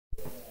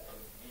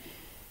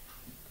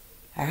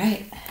All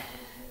right.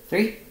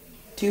 3,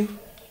 2,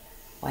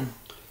 1.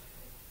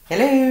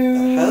 Hello.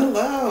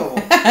 Hello.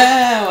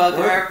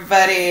 Welcome,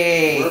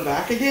 everybody. We're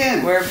back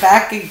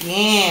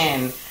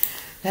again.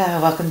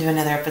 Welcome to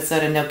another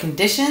episode of No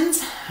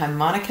Conditions. I'm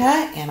Monica,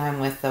 and I'm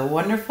with the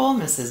wonderful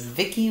Mrs.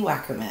 Vicci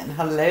Wackerman.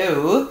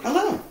 Hello.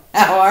 Hello.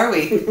 How are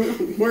we?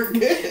 We're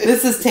good.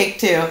 This is take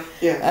 2.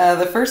 Yeah.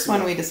 The first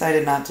one we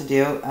decided not to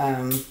do.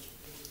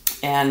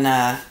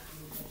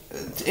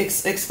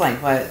 Explain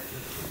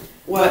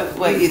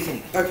what you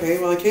think. Okay,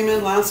 well, I came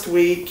in last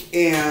week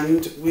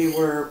and we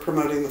were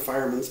promoting the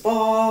Fireman's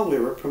Ball. We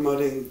were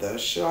promoting the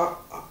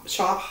shop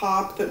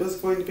hop that was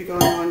going to be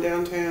going on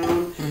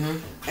downtown. Mm-hmm.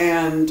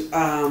 And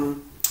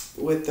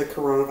with the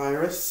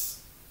coronavirus,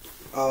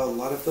 a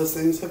lot of those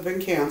things have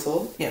been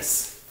canceled.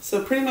 Yes.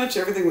 So pretty much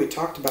everything we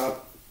talked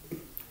about,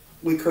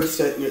 we cursed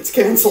it and it's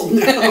canceled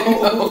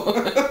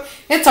now.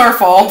 It's our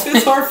fault.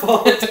 It's our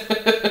fault.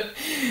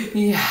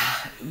 Yeah.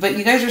 But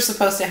you guys are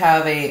supposed to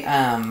have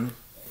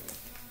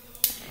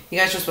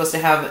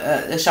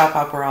a shop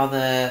hop where all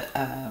the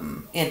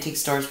antique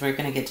stores were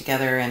going to get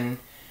together and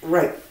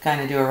right, kind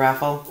of do a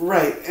raffle.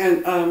 Right,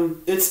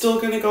 and it's still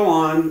going to go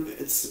on.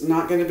 It's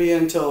not going to be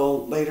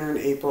until later in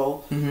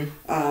April.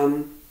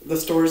 Mm-hmm. The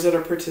stores that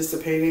are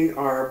participating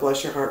are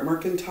Bless Your Heart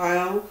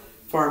Mercantile,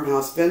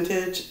 Farmhouse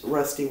Vintage,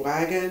 Rusty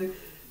Wagon,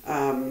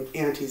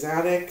 Auntie's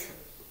Attic,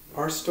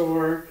 our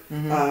store,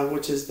 Mm-hmm.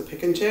 which is the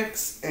Pick and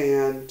Chicks,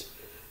 and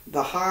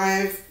the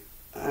Hive,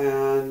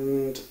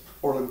 and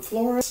Orland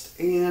Florist,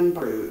 and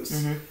Bruce.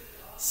 Mm-hmm.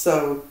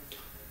 So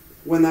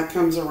when that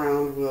comes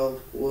around,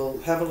 we'll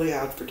heavily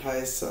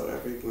advertise so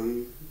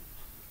everyone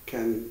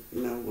can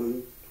know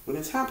when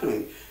it's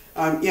happening.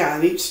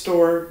 And each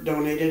store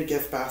donated a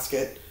gift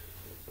basket,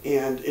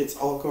 and it's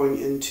all going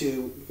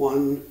into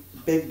one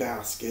big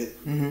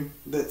basket. Mm-hmm.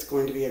 That's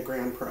going to be a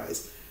grand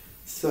prize.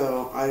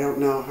 So I don't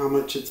know how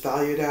much it's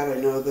valued at. I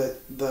know that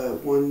the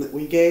one that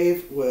we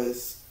gave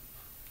was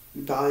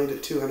valued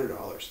at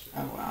 $200.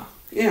 Oh, wow.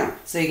 Yeah.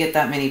 So you get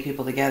that many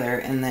people together,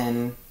 and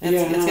then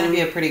it's going to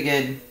be a pretty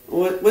good...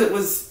 Well, it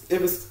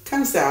was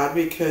kind of sad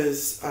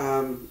because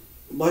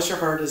Bless Your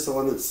Heart is the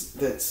one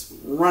that's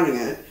running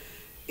it,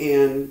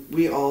 and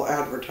we all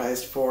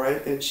advertised for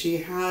it, and she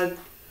had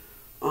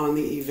on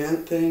the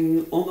event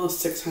thing almost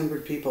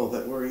 600 people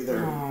that were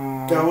either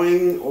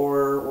going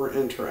or were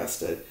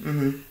interested.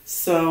 Mm-hmm.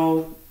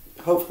 So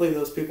hopefully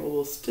those people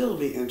will still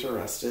be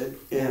interested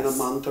in Yes. a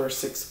month or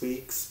 6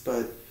 weeks,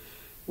 but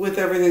with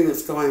everything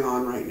that's going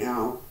on right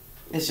now,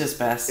 It's just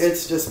best.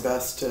 it's just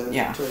best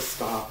to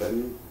stop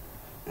and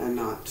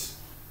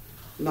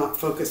not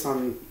focus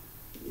on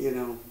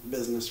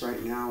business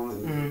right now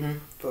and Mm-hmm.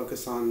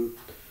 focus on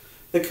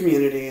the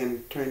community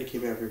and trying to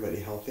keep everybody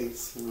healthy.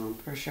 So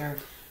For sure.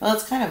 Well,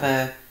 it's kind of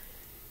a,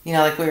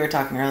 like we were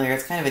talking earlier,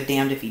 it's kind of a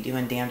damned if you do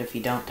and damned if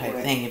you don't type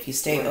Right. thing. If you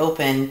stay Right.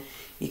 open,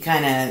 you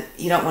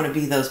don't want to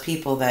be those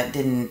people that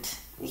didn't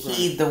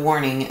heed the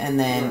warning and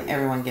then Right.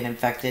 everyone get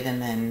infected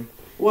and then...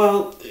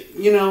 Well,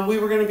 we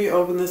were going to be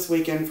open this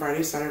weekend,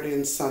 Friday, Saturday,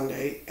 and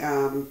Sunday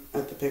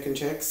at the Pick and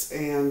Chicks,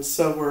 and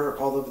so were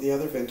all of the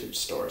other vintage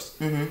stores.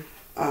 Mm-hmm.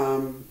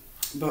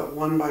 But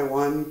one by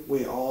one,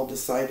 we all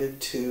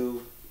decided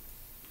to,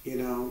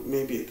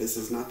 maybe this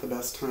is not the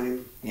best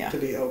time to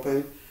be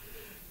open.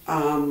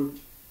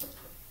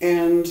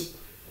 And,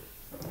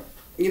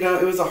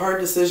 it was a hard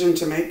decision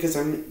to make because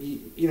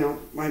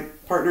my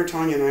partner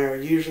Tanya and I are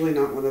usually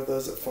not one of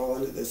those that fall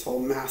into this whole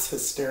mass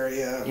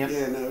hysteria,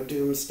 Yep.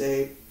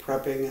 doomsday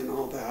prepping and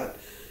all that.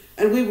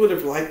 And we would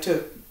have liked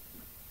to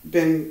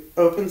been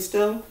open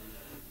still,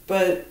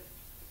 but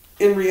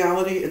in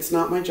reality, it's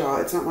not my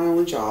job. It's not my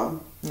only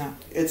job. No.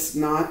 It's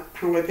not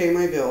how I pay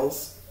my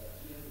bills.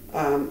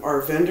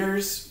 Our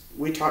vendors,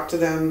 we talked to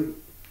them,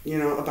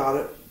 about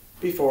it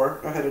before,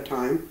 ahead of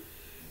time.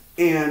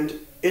 And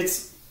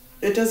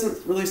it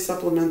doesn't really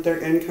supplement their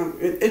income.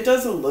 It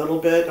does a little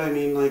bit. I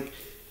mean,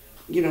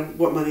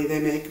 what money they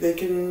make. They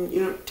can,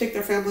 take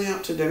their family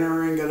out to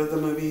dinner and go to the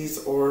movies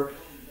or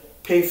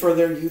pay for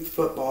their youth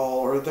football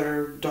or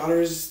their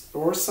daughters'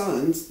 or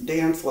sons'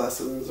 dance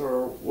lessons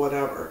or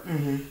whatever.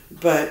 Mm-hmm.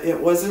 But it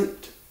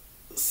wasn't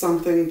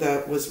something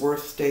that was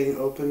worth staying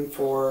open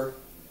for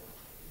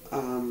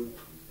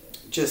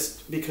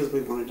just because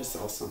we wanted to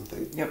sell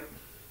something. Yep.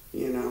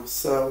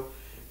 So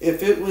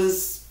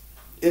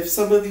if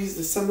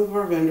some of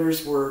our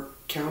vendors were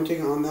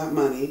counting on that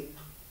money,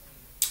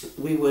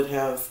 we would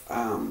have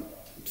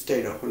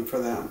stayed open for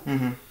them.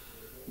 Mm-hmm.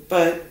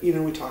 But,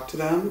 we talked to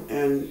them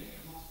and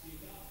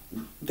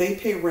they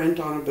pay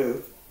rent on a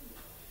booth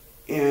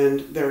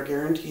and they're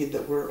guaranteed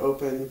that we're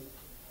open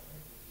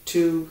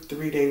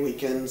 2-3 day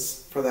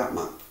weekends for that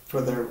month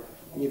for their,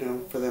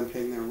 for them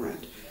paying their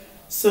rent.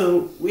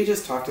 So we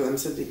just talked to them and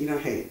said that,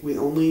 hey, we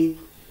only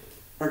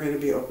are going to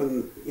be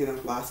open,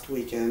 last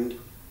weekend.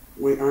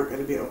 We aren't going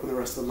to be open the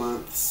rest of the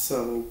month.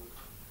 So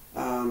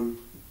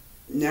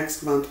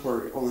next month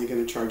we're only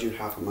going to charge you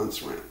half a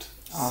month's rent.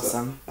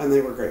 Awesome. So, and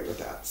they were great with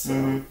that. So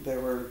Mm-hmm. they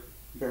were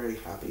very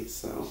happy.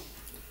 So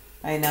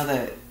I know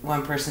that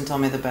one person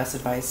told me the best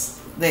advice.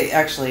 They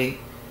actually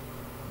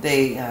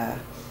they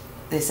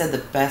said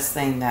the best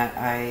thing that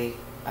I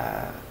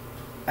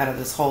out of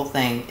this whole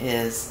thing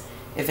is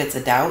if it's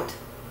a doubt,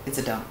 it's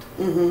a don't.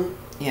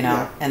 Mm-hmm. You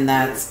know, and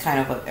that's kind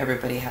of what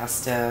everybody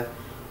has to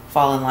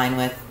fall in line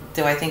with.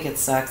 Do I think it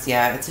sucks?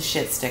 Yeah, it's a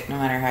shit stick no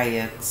matter how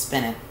you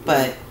spin it.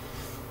 But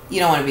you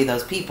don't want to be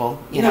those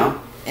people, you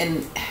know.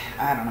 And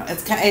I don't know.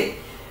 It's kind of,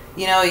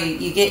 you know,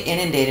 you get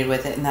inundated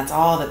with it, and that's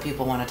all that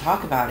people want to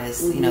talk about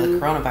is, you know, the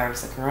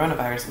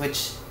coronavirus,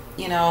 which,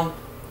 you know,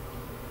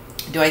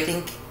 do I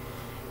think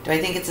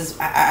it's as,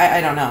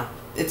 I don't know.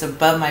 It's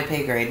above my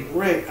pay grade.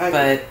 Right.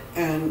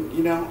 And,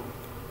 you know,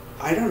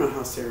 I don't know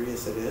how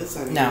serious it is.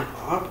 I mean,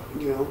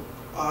 you know,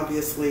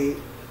 obviously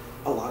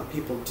a lot of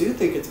people do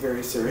think it's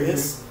very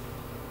serious.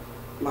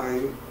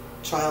 My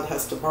child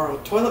has to borrow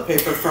toilet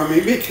paper from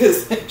me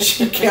because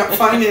she can't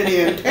find any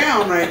in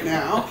town right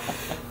now.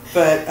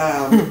 But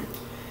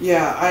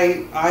yeah,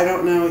 I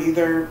don't know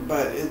either,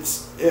 but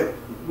it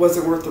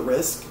wasn't worth the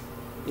risk,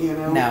 you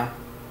know. No.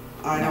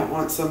 I don't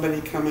want somebody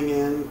coming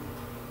in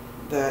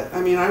that,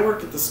 I mean, I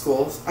work at the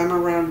schools. I'm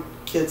around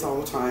kids all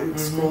the time.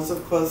 Schools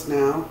have closed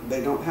now.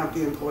 They don't have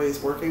the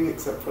employees working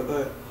except for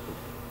the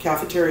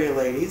cafeteria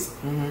ladies.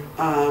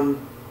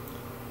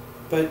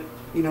 But,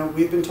 you know,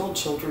 we've been told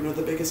children are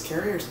the biggest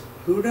carriers.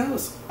 Who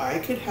knows? I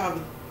could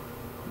have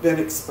been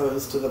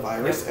exposed to the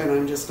virus and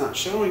I'm just not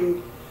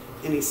showing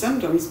any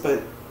symptoms,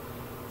 but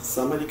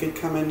somebody could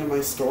come into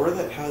my store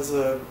that has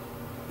a,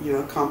 you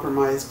know,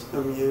 compromised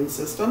immune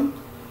system,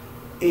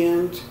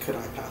 and could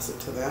I pass it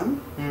to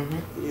them?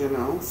 You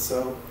know,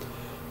 so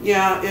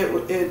yeah,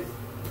 it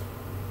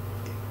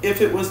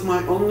if it was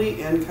my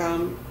only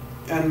income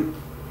and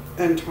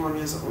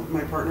Tanya's,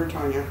 my partner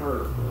Tanya,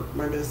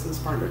 my business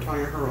partner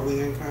Tanya, her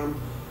only income,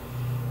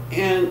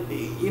 and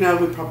you know,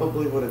 we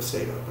probably would have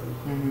stayed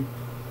open.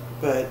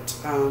 But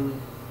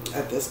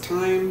at this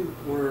time,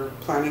 we're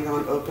planning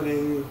on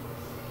opening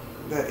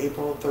the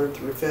April 3rd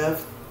through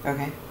 5th.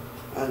 Okay.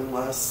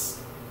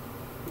 Unless,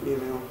 you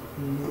know,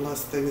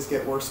 unless things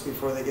get worse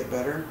before they get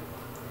better.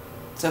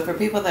 So for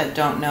people that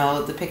don't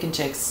know, the Pick and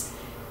Chicks,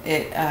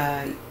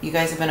 you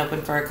guys have been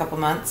open for a couple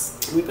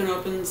months? We've been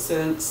open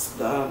since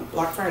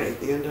Black Friday,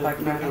 the end of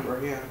November,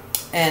 yeah.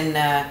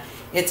 And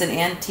it's an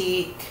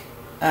antique...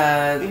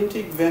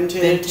 antique,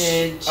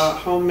 vintage.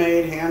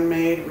 Homemade,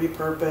 handmade,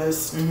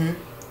 repurposed.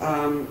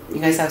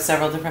 You guys have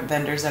several different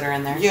vendors that are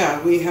in there?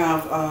 Yeah, we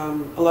have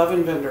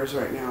 11 vendors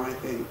right now, I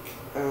think.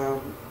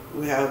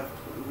 We have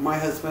my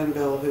husband,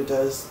 Bill, who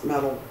does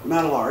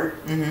metal art.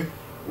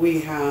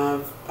 We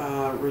have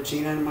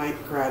Regina and Mike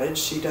Grattage.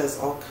 She does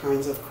all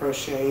kinds of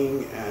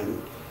crocheting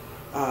and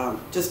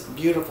just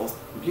beautiful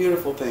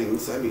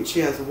things. I mean, she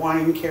has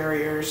wine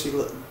carriers,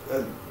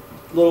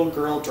 little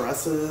girl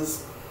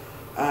dresses,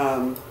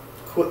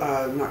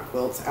 not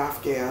quilts,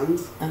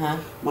 Afghans.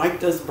 Mike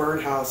does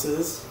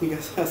birdhouses. He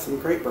has some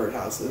great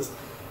birdhouses.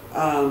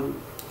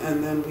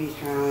 And then we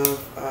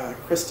have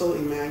Crystal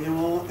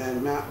Emanuel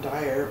and Matt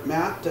Dyer.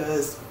 Matt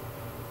does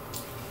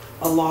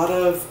a lot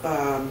of,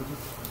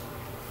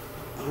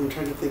 I'm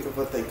trying to think of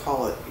what they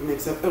call it. He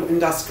makes up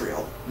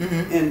industrial.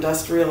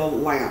 Industrial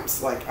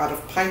lamps, like out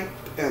of pipe,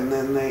 and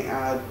then they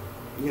add,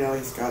 you know,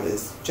 he's got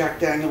his Jack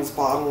Daniels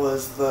bottle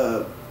as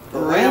the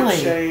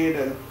lampshade,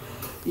 and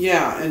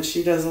yeah, and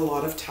she does a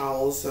lot of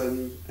towels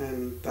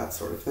and that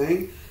sort of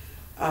thing.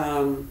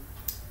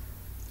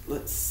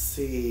 Let's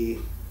see,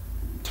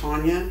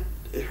 Tanya,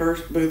 her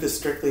booth is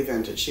strictly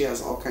vintage. She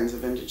has all kinds of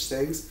vintage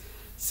things.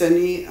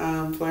 Cindy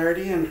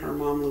Flaherty and her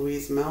mom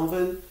Louise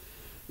Melvin,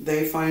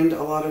 they find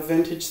a lot of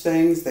vintage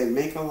things. They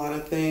make a lot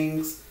of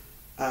things.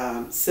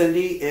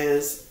 Cindy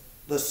is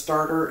the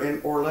starter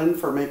in Orland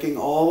for making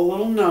all the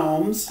little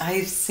gnomes.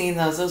 I've seen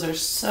those. Those are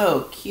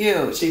so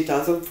cute. She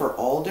does them for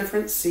all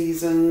different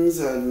seasons,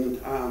 and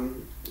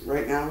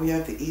right now we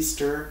have the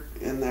Easter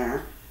in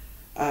there.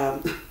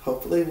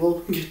 Hopefully we'll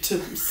get to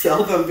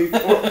sell them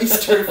before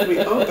Easter if we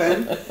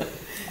open.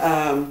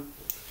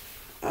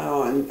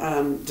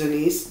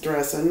 Denise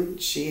Dressen,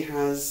 she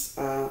has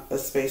a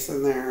space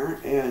in there,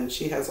 and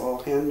she has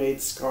all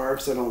handmade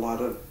scarves and a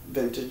lot of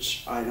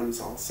vintage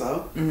items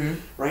also.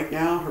 Right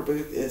now her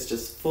booth is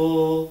just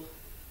full,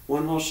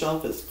 one whole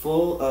shelf is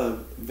full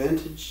of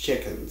vintage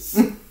chickens.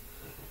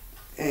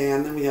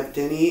 And then we have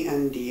Denny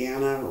and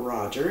Deanna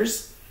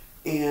Rogers,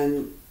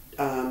 and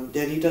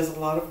Denny does a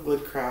lot of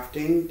wood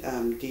crafting.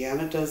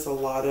 Deanna does a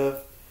lot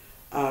of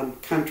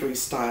country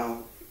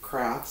style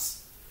crafts.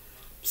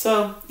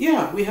 So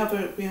yeah, we have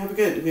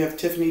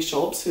Tiffany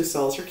Schultz, who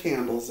sells her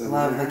candles in there.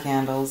 Love the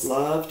candles.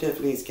 Love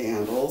Tiffany's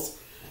candles.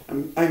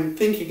 I'm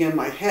thinking in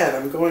my head,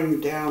 I'm going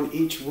down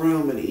each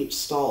room and each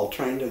stall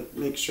trying to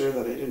make sure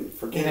that I didn't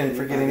forget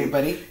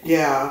anybody.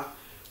 Yeah.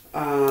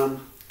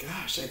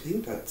 Gosh, I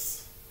think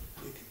that's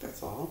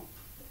all.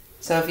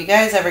 So if you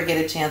guys ever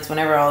get a chance,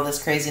 whenever all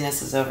this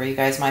craziness is over, you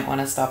guys might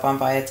want to stop on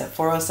by. It's at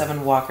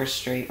 407 Walker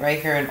Street, right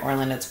here in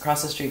Orland. It's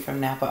across the street from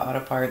Napa Auto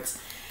Parts.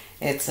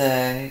 It's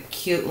a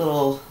cute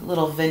little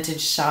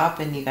vintage shop,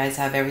 and you guys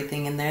have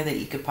everything in there that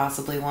you could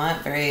possibly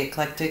want. Very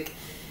eclectic,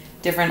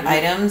 different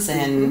items,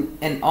 and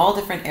in all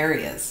different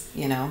areas,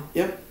 you know.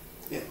 Yep.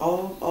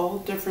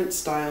 all different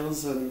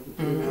styles, and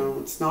you know,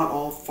 it's not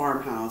all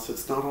farmhouse.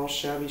 It's not all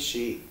shabby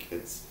chic.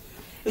 It's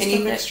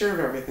a mixture of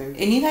everything.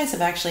 And you guys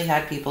have actually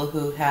had people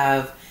who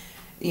have,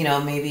 you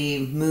know,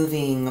 maybe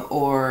moving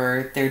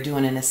or they're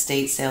doing an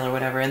estate sale or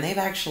whatever, and they've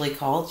actually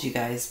called you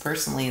guys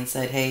personally and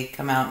said, "Hey,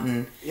 come out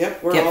and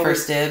get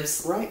first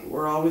dibs." Right,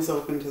 we're always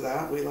open to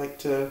that. We like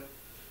to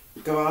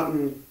go out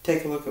and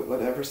take a look at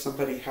whatever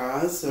somebody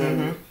has,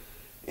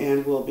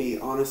 and we'll be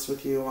honest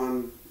with you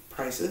on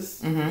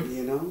prices.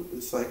 You know,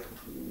 it's like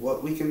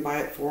what we can buy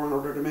it for in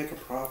order to make a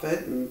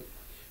profit, and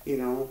you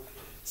know.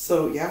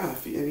 So yeah,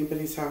 if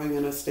anybody's having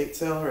an estate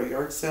sale or a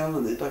yard sale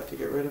and they'd like to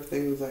get rid of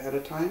things ahead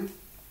of time,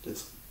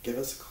 just give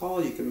us a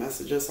call. You can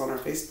message us on our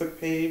Facebook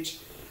page,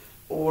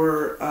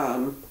 or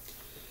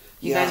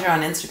you guys are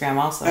on Instagram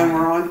also. And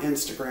we're on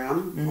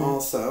Instagram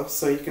also,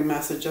 so you can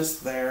message us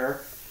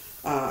there.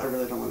 I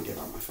really don't want to give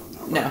out my phone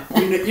number.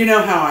 No. You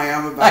know how I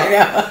am about it.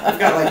 I've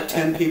got like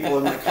 10 people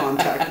in my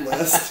contact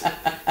list.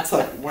 It's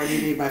like, why do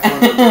you need my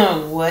phone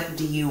number? What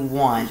do you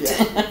want?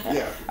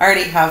 Yeah. I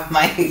already have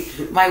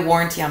my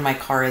warranty on my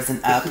car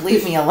isn't up.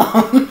 Leave me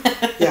alone.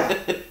 Yeah.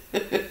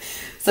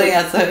 So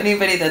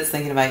anybody that's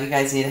thinking about it, you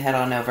guys need to head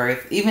on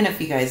over. Even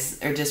if you guys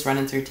are just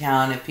running through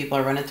town, if people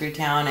are running through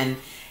town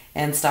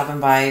and stopping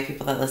by,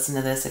 people that listen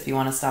to this, if you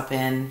want to stop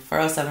in,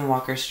 407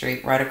 Walker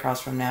Street, right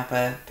across from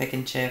Napa,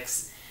 picking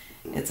chicks.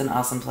 It's an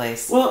awesome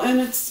place. Well,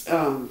 and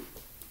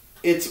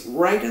it's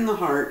right in the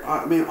heart.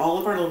 I mean, all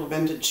of our little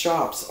vintage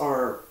shops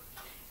are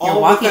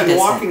all within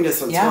walking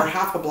distance. Yeah. We're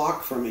half a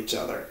block from each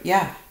other.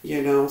 Yeah.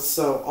 You know,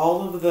 so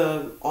all of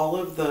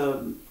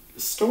the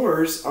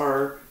stores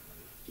are,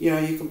 you know,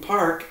 you can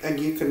park and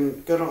you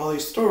can go to all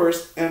these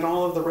stores, and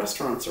all of the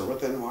restaurants are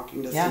within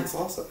walking distance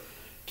also.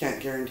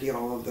 Can't guarantee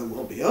all of them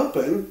will be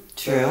open.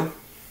 True. But,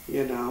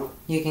 you know,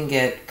 you can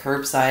get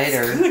curbside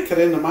or kind of cut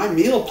into my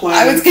meal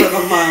plan for the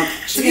month. I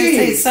was gonna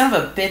say, son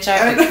of a bitch, I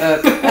have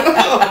to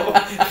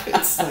cook.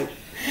 It's like,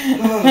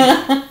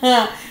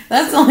 oh.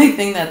 That's the only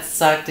thing that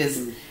sucked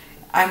is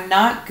I'm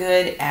not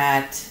good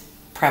at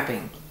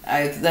prepping.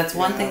 That's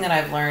one thing that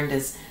I've learned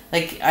is,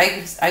 like,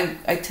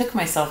 I took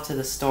myself to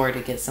the store to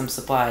get some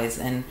supplies,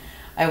 and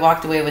I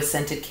walked away with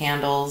scented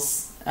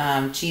candles,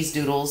 cheese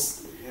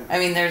doodles. Yeah. I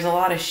mean, there's a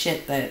lot of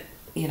shit that,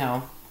 you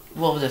know,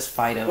 we'll just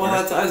fight over.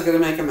 Well, I was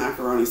going to make a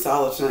macaroni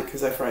salad tonight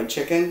because I fried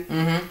chicken.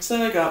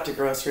 So I go out to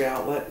grocery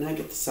outlet and I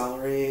get the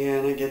celery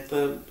and I get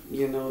the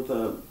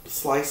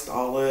sliced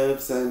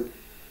olives, and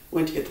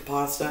went to get the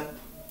pasta.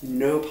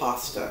 No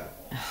pasta.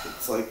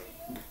 It's like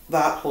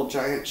that whole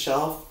giant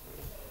shelf.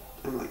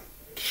 I'm like,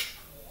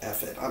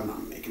 F it. I'm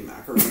not making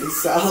macaroni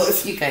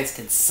salad. You guys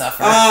could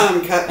suffer.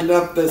 I'm cutting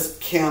up this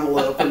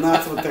cantaloupe, and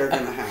that's what they're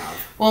going to have.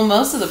 Well,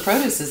 most of the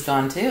produce is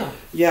gone too.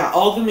 Yeah,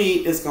 all the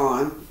meat is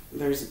gone.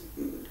 There's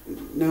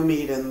no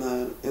meat in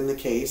the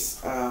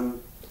case.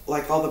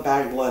 Like all the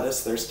bagged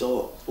lettuce, there's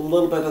still a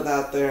little bit of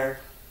that there.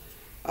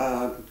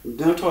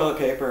 No toilet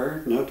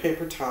paper, no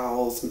paper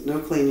towels, no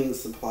cleaning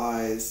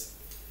supplies.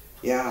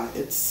 Yeah,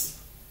 it's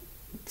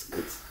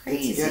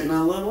crazy. It's getting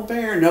a little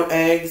bare. No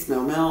eggs,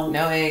 no milk.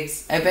 No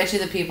eggs. I bet you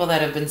the people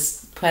that have been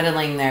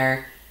peddling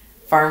their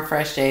farm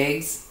fresh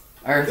eggs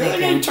are thinking,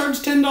 they're going to charge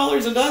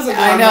 $10 a dozen.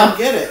 I know. Don't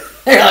get it.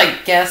 They're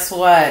like, guess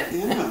what?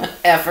 Yeah.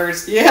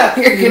 Effers. Yeah.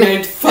 You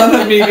made fun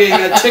of me being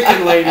a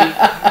chicken lady.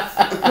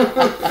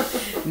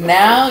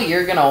 Now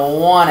you're going to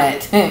want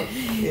it.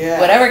 Yeah.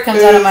 Whatever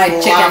comes out of my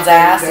chicken's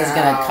ass is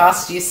going to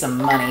cost you some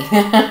money.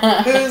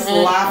 Who's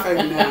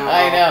laughing now?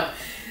 I know.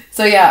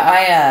 So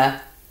yeah,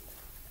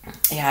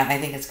 I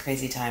think it's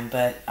crazy time,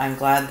 but I'm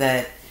glad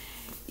that,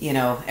 you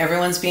know,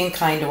 everyone's being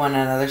kind to one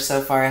another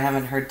so far. I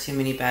haven't heard too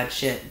many bad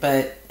shit,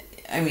 but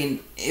I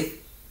mean,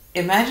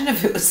 imagine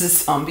if it was a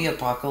zombie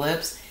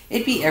apocalypse,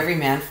 it'd be every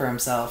man for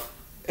himself.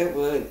 It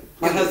would.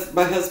 My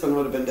husband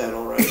would have been dead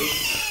already.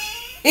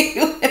 He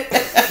would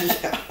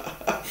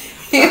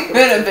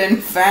have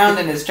been found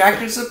in his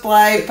Tractor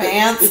Supply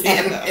pants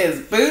and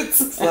his boots.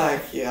 It's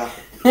like, yeah.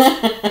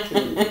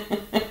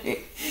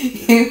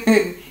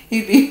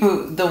 He'd be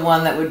the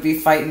one that would be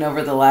fighting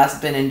over the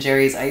last Ben &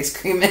 Jerry's ice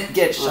cream and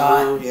get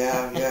shot. Oh,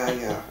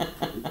 yeah.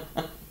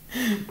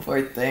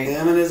 Poor thing.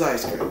 Him and his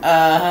ice cream.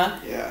 Uh-huh.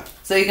 Yeah.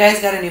 So you guys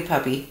got a new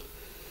puppy.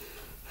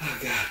 Oh,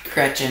 God.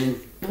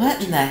 Gretchen.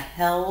 What in the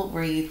hell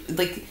were you...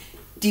 Like,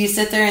 do you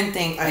sit there and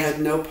think... I had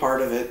no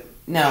part of it.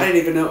 No. I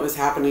didn't even know it was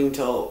happening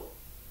until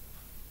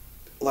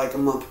like a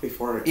month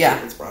before it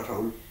was brought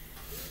home.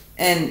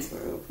 And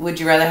would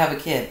you rather have a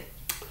kid?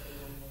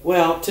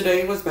 Well,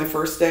 today was my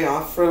first day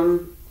off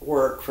from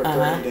work for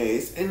 30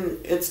 days, and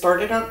it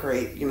started out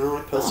great. You know,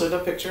 I posted a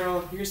picture,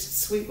 oh, here's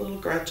sweet little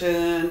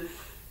Gretchen,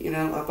 you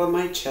know, up on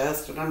my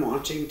chest, and I'm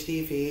watching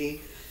TV.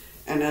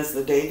 And as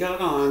the day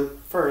got on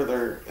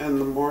further,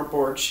 and the more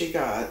bored she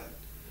got,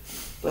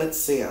 let's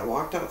see, I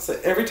walked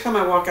outside. Every time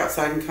I walk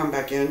outside and come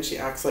back in, she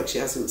acts like she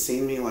hasn't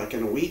seen me like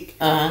in a week,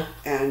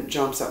 and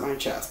jumps at my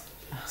chest.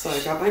 So I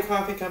got my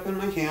coffee cup in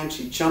my hand,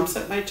 she jumps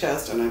at my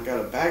chest, and I've got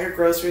a bag of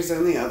groceries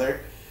in the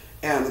other,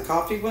 and the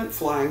coffee went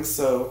flying,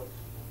 so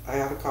I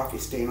have a coffee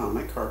stain on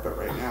my carpet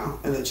right now.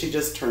 And then she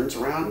just turns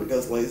around and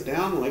goes, lays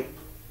down, like...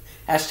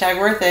 Hashtag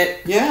worth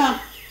it. Yeah.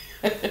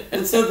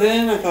 And so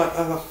then I thought,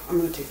 oh, I'm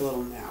going to take a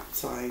little nap.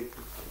 So I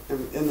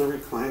am in the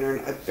recliner,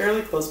 and I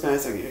barely close my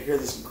eyes, and I hear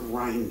this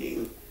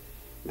grinding.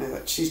 And I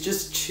thought, she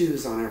just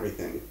chews on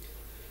everything.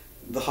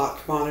 The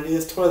hot commodity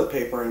is toilet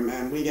paper, and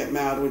man, we get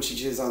mad when she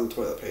chews on the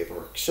toilet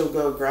paper. She'll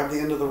go grab the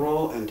end of the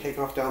roll and take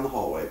off down the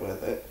hallway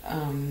with it.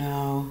 Oh,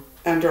 no.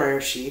 And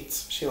dryer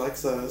sheets. She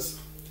likes those.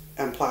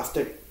 And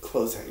plastic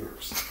clothes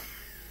hangers.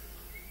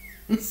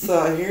 So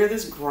I hear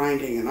this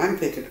grinding, and I'm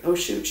thinking, oh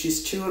shoot,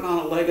 she's chewing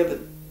on a leg of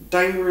the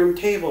dining room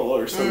table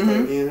or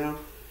something, you know.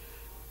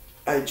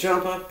 I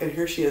jump up, and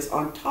here she is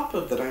on top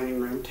of the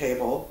dining room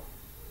table.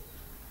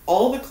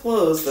 All the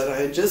clothes that I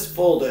had just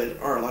folded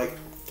are like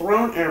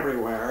thrown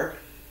everywhere,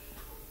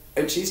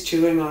 and she's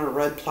chewing on a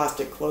red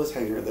plastic clothes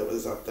hanger that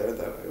was up there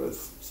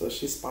so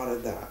she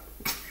spotted that.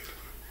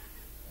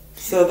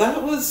 So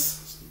that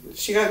was,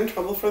 she got in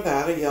trouble for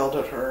that. I yelled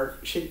at her.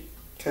 She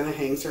kind of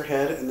hangs her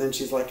head, and then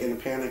she's like in a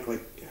panic,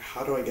 like,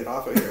 how do I get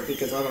off of here?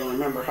 Because I don't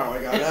remember how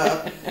I got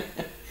up.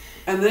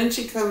 And then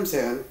she comes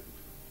in,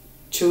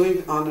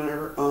 chewing on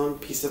her own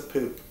piece of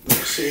poop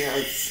that she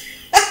has,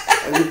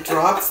 and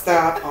drops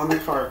that on the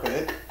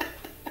carpet.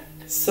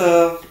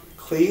 So,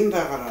 clean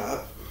that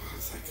up.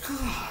 It's like,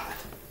 God,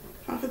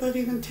 how could that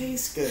even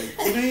taste good?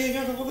 You know, you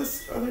got all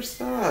this other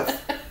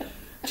stuff.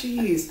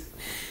 Jeez.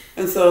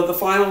 And so the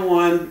final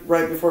one,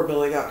 right before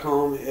Billy got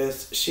home,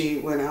 is she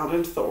went out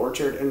into the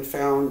orchard and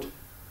found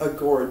a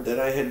gourd that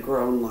I had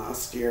grown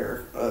last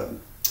year, a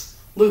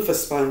loofah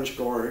sponge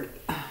gourd.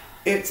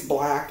 It's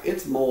black,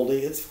 it's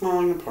moldy, it's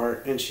falling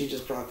apart, and she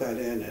just brought that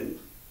in and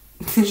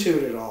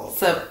chewed it all.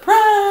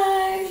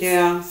 Surprise!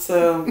 Yeah,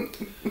 so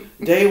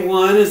day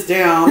 1 is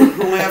down.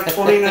 Only have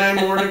 29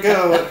 more to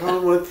go at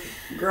home with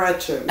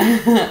Gretchen.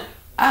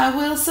 I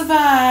will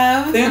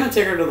survive. Then I'm gonna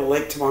take her to the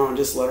lake tomorrow and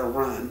just let her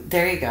run.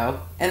 There you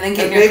go. And then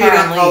get in And your maybe car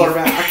not and call leave.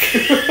 her back.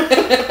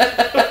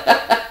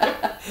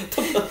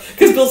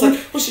 Because Bill's like,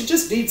 well, she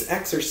just needs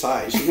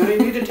exercise. You know, you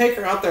need to take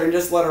her out there and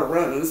just let her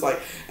run. And it's like,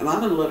 and I'm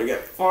going to let her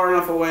get far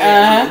enough away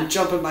and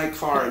jump in my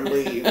car and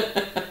leave.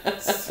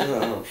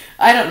 So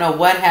I don't know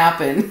what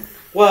happened.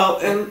 Well,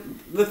 and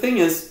the thing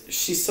is,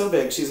 she's so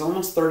big. She's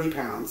almost 30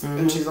 pounds,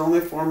 and she's only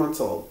 4 months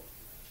old.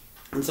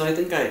 And so I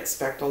think I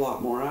expect a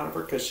lot more out of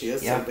her because she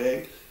is so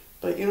big.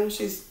 But, you know,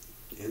 she's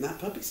in that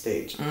puppy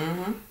stage.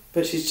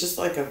 But she's just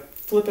like a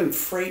flippin'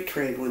 freight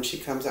train when she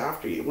comes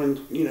after you.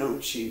 When, you know,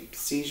 she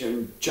sees you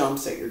and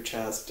jumps at your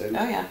chest. And,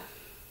 oh, yeah.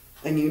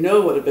 And you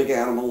know what a big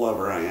animal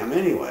lover I am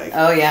anyway.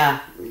 Oh,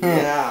 yeah.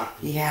 Yeah.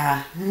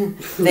 Yeah.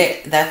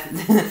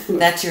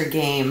 That's your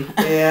game.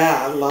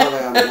 Yeah, I love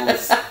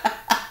animals.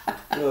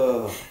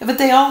 Ugh. But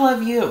they all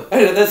love you.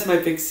 I know, that's my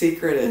big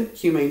secret at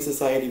Humane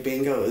Society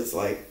Bingo is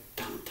like,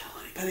 don't tell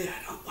anybody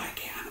I don't like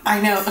animals.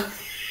 I know.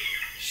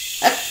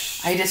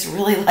 I just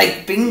really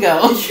like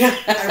bingo. Yeah,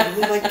 I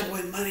really like to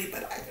win money,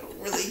 but I don't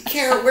really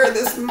care where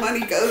this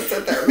money goes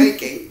that they're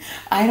making.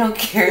 I don't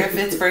care if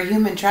it's for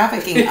human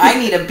trafficking. I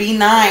need a B9.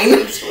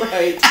 That's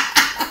right.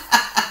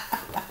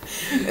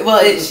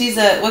 Well, she's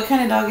a, what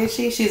kind of dog is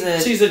she?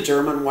 She's a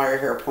German wire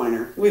hair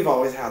pointer. We've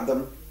always had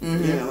them. You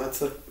know, that's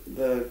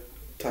the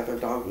type of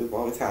dog we've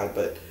always had.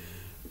 But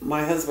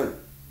my husband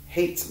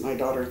hates my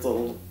daughter's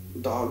little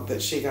dog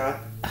that she got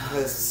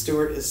because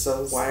Stuart is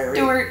so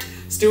wiry.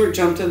 Stuart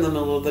jumped in the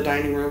middle of the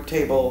dining room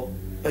table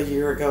a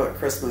year ago at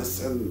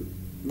Christmas in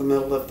the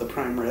middle of the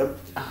prime rib.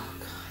 Oh,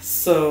 God.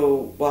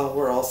 So while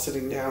we're all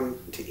sitting down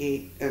to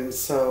eat, and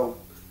so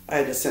I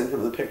had to send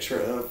him the picture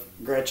of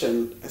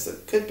Gretchen. I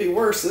said, could be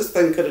worse. This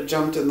thing could have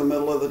jumped in the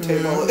middle of the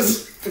table.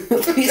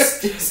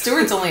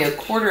 Stuart's only a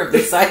quarter of the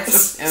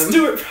size of him.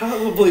 Stuart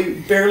probably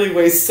barely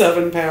weighs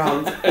 7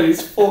 pounds, and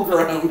he's full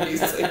grown.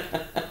 He's like,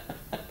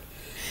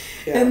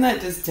 yeah. Isn't that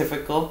just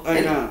typical?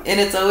 I know. And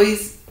it's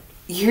always,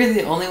 you're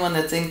the only one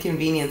that's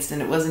inconvenienced, and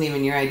it wasn't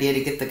even your idea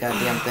to get the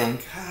goddamn thing.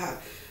 God,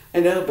 I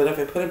know, but if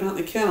I put him out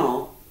in the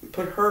kennel,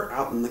 put her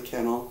out in the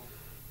kennel,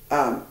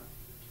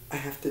 I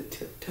have to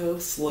tiptoe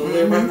slowly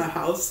around the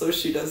house so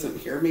she doesn't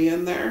hear me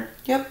in there.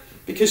 Yep.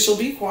 Because she'll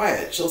be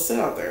quiet. She'll sit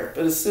out there.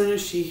 But as soon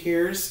as she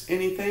hears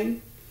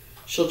anything,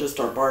 she'll just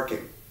start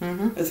barking.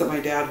 And so my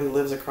dad, who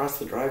lives across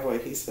the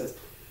driveway, he says,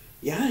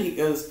 yeah, he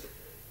goes,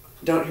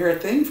 don't hear a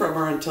thing from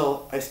her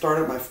until I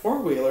started my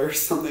four-wheeler or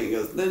something. He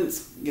goes, then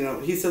it's, you know,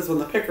 he says when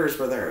the pickers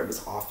were there, it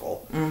was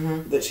awful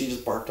that she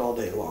just barked all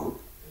day long.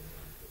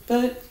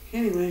 But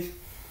anyway,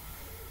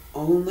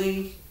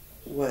 only,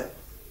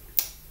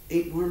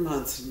 8 more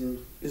months,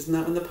 and isn't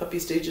that when the puppy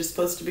stage is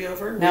supposed to be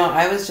over? No,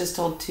 I was just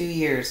told 2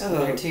 years. Oh,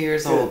 they're 2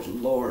 years old.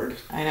 Lord.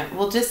 I know.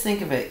 Well, just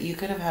think of it. You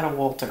could have had a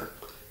Walter.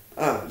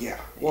 Oh, yeah.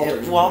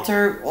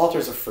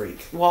 Walter's a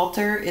freak.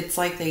 Walter, it's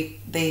like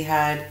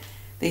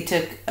they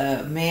took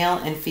a male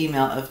and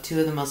female of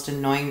 2 of the most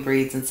annoying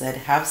breeds and said,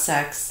 have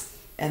sex,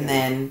 and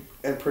then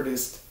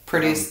produced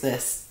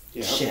this.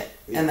 Yeah. Shit.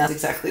 Yeah. And that's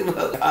exactly what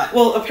we got.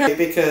 Well,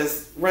 apparently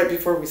because right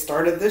before we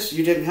started this,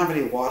 you didn't have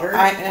any water.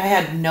 I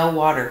had no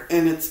water.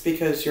 And it's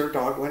because your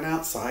dog went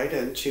outside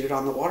and chewed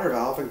on the water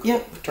valve and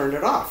turned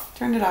it off.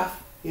 Turned it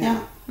off.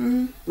 Yeah.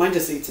 Mm-hmm. Mine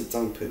just eats its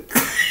own poop.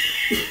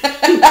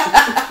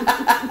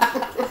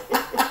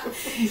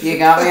 You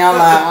got me on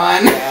that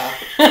one.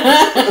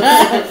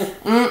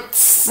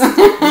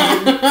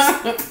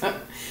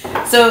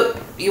 Yeah. So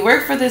you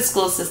work for the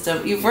school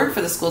system. You've worked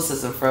for the school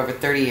system for over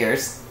 30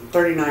 years.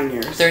 39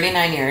 years.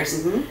 39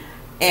 years. Mm-hmm.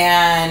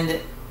 And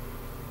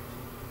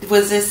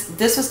was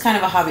this was kind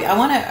of a hobby.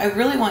 I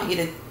really want you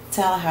to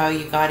tell how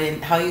you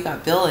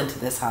got Bill into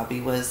this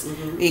hobby. Was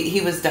he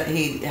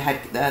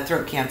had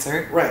throat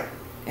cancer. Right.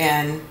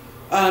 And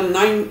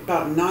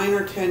about 9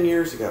 or 10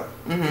 years ago,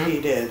 mm-hmm. he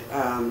did.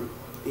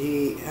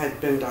 He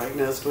had been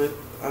diagnosed with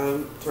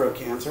throat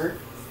cancer,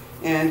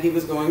 and he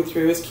was going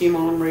through his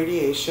chemo and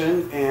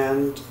radiation,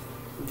 and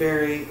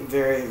very,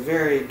 very,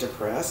 very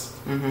depressed.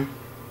 Mm-hmm.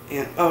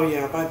 And oh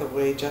yeah, by the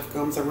way, Jeff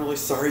Gomes, I'm really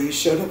sorry you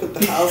showed up at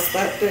the house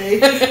that day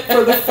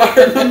for the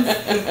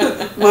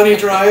fireman's money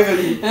drive,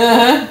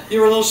 and you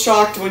were a little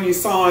shocked when you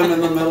saw him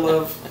in the middle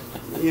of,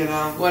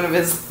 one of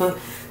his.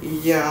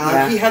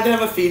 Yeah, he had to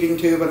have a feeding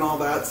tube and all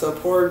that. So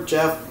poor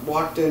Jeff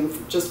walked in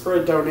just for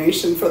a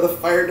donation for the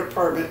fire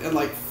department and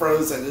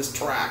froze in his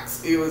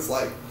tracks. He was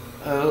like,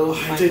 "Oh,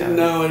 I didn't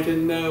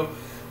know."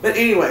 But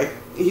anyway,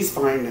 he's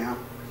fine now,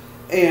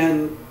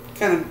 and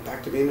kind of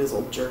back to being his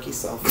old jerky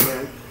self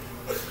again.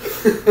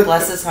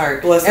 Bless his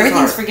heart.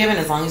 Everything's forgiven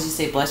as long as you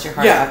say "bless your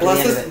heart." Yeah, after the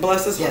end of it.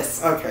 bless his heart.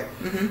 Yes. Okay.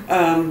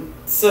 Mm-hmm.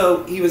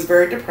 So he was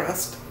very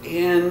depressed,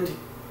 and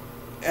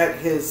at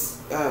his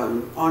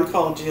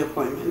oncology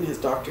appointment, his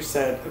doctor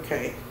said,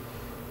 "Okay,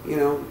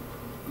 you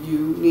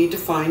need to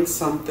find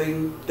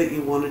something that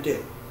you want to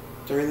do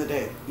during the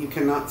day. You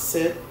cannot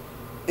sit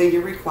in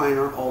your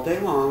recliner all day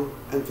long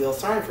and feel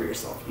sorry for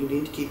yourself. You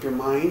need to keep your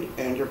mind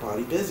and your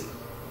body busy."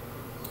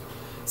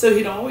 So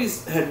he'd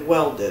always had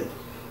welded,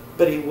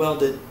 but he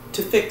welded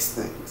to fix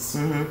things,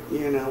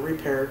 mm-hmm.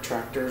 Repair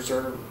tractors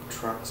or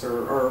trucks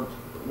or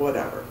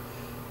whatever.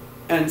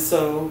 And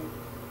so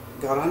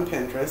got on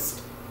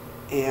Pinterest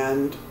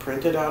and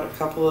printed out a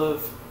couple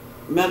of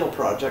metal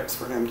projects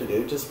for him to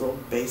do, just real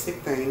basic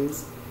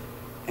things,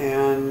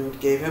 and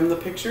gave him the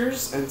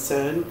pictures and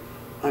said,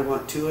 "I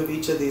want 2 of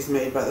each of these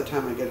made by the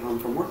time I get home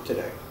from work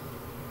today,"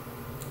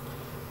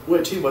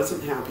 which he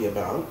wasn't happy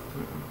about.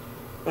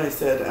 But I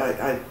said,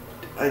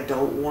 I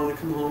don't want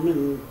to come home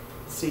and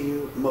see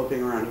you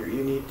moping around here.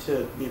 You need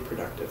to be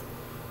productive.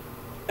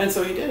 And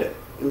so he did it.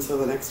 And so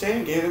the next day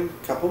I gave him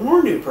a couple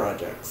more new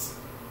projects.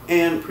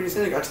 And pretty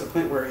soon it got to the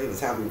point where he was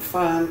having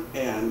fun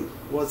and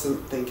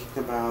wasn't thinking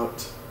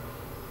about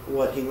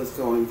what he was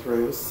going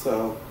through.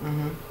 So,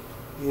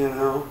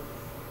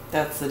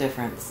 That's the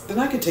difference. Then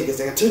I could take his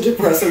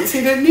antidepressants.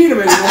 He didn't need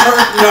them anymore.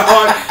 No,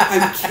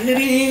 I'm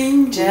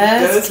kidding.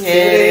 Just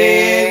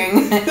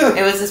kidding.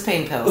 It was his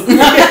pain pills.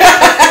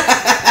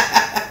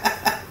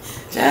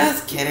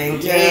 Just kidding.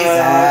 Jesus.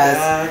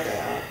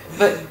 Yeah.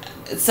 But,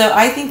 so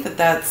I think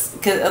that's,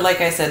 cause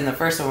like I said in the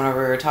first one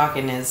whenever we were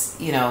talking is,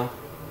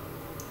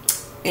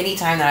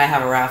 anytime that I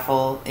have a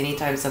raffle,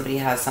 anytime somebody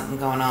has something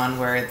going on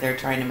where they're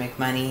trying to make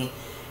money,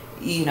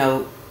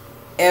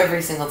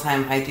 every single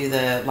time I do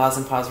the Laws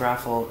and Paws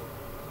raffle,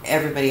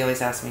 everybody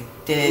always asks me,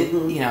 did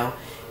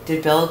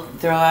Bill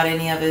throw out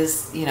any of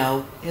his,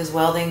 his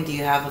welding? Do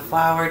you have a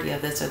flower? Do you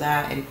have this or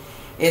that? And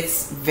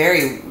it's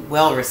very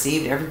well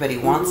received. Everybody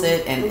wants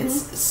it, and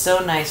it's so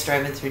nice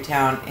driving through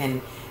town.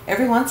 And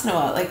every once in a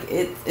while,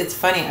 it's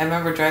funny. I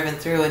remember driving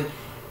through,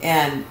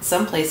 and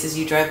some places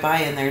you drive by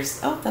and there's,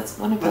 that's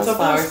one of Bill's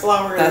flowers.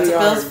 That's a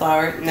Bill's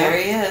flower. Yeah. There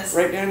he is.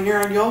 Right down here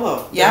on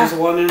YOLO. Yeah. There's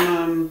one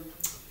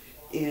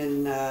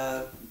in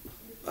a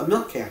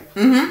milk can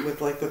with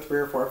the 3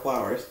 or 4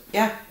 flowers.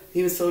 Yeah.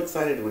 He was so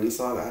excited when he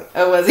saw that.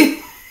 Oh, was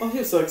he? Well, he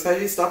was so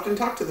excited he stopped and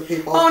talked to the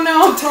people. Oh,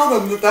 no. To tell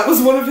them that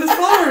was one of his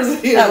flowers.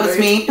 That was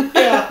me.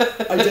 Yeah,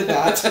 I did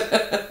that.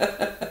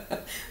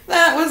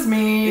 That was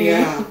me.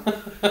 Yeah.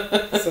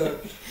 So,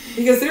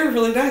 because they were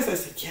really nice. I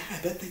said, yeah,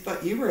 I bet they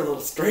thought you were a little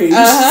strange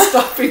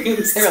stopping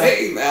and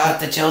saying that.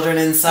 Put the children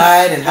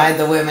inside and hide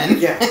the women.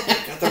 Yeah.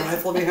 Got the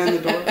rifle behind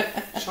the door.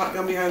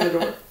 Shotgun behind the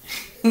door.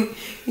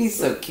 He's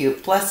so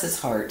cute. Bless his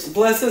heart.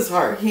 Bless his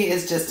heart. He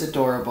is just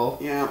adorable.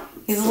 Yeah.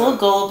 He's a little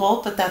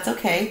gullible, but that's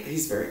okay.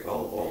 He's very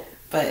gullible.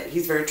 But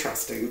he's very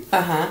trusting.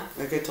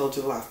 Like I told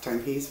you the last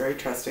time, he's very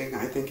trusting.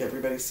 I think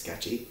everybody's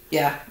sketchy.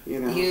 Yeah.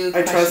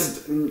 I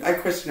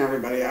question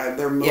everybody.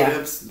 Their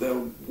motives,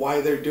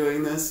 why they're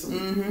doing this,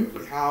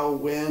 how,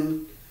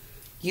 when.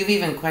 You've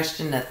even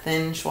questioned a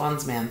thin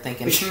Schwanzman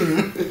thinking,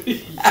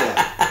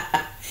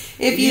 Yeah.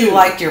 If you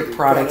liked your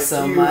product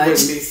so you much. You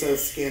wouldn't be so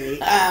skinny.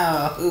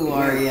 Oh, who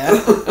are you?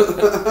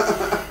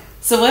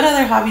 So what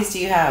other hobbies do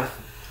you have?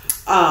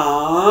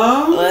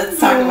 Let's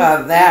talk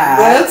about that.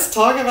 Let's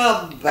talk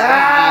about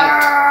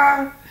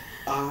that.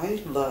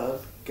 I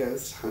love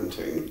ghost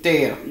hunting. Do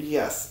you?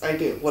 Yes, I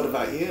do. What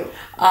about you?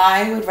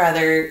 I would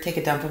rather take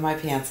a dump in my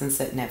pants and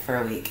sit in it for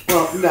a week.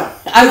 Well, no.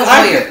 I'm a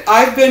voyeur.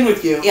 I've been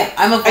with you. Yeah,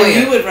 I'm a voyeur.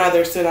 And you would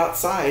rather sit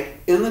outside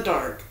in the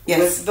dark Yes.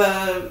 with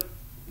the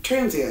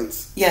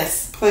transients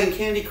Yes. playing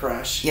Candy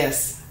Crush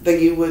Yes. than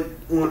you would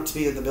want to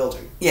be in the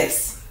building.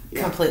 Yes.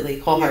 Yeah. Completely.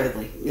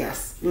 Wholeheartedly. Yeah.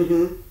 Yes.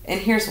 Mm-hmm. And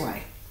here's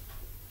why.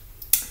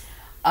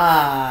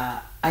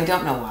 I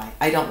don't know why.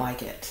 I don't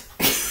like it.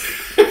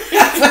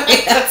 That's my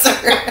answer.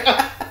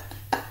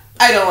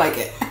 I don't like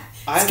it.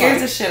 It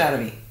scares the shit out of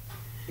me.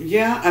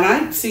 Yeah, and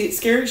I see it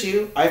scares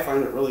you. I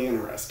find it really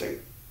interesting.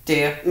 Do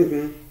you?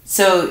 Mm-hmm.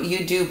 So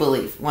you do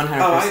believe 100%?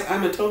 Oh,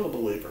 I'm a total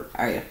believer.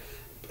 Are you?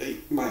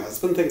 My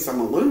husband thinks I'm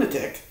a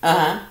lunatic.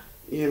 Uh-huh.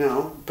 You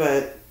know,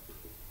 but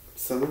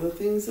some of the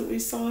things that we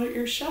saw at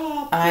your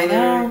shop. I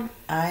know.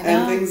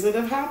 And things that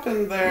have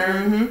happened there.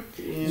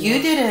 Mm-hmm.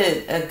 You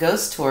did a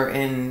ghost tour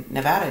in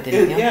Nevada,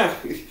 didn't you? Yeah.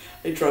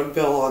 I drug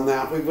Bill on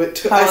that. We went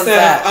to. How I was said,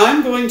 that?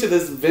 I'm going to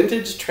this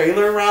vintage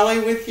trailer rally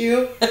with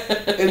you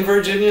in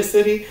Virginia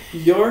City.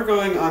 You're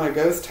going on a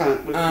ghost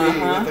hunt with me,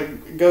 with a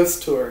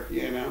ghost tour.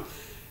 You know,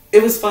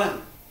 it was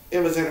fun. It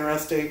was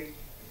interesting.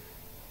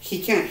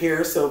 He can't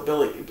hear, so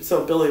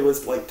Billy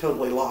was like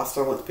totally lost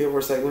on what the people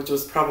were saying, which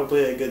was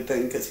probably a good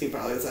thing because he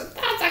probably said,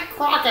 "That's a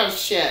crock of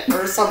shit"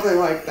 or something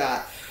like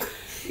that.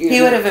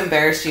 He would have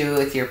embarrassed you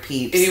with your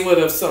peeps. He would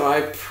have. So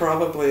I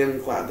probably am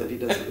glad that he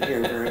doesn't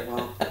hear very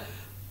well.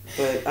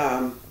 But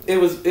it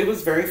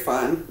was very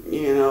fun.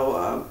 You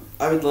know,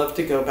 I would love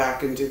to go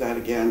back and do that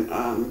again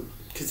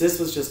because this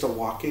was just a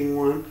walking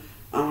one.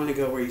 I want to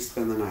go where you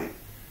spend the night.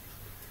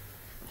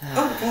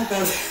 Oh God,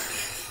 that's.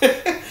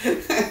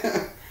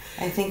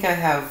 I think I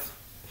have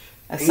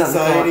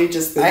anxiety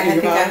just thinking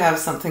about it. I have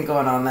something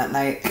going on that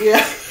night.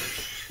 Yeah.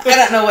 I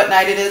don't know what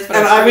night it is, but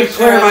and I would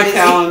clear my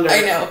calendar.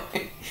 I know.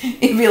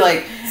 You'd be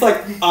like, it's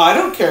like I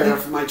don't care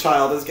if my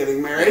child is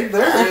getting married.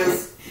 There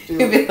is.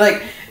 You'd be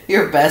like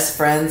your best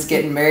friend's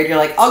getting married. You're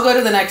like, I'll go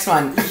to the next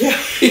one. Yeah.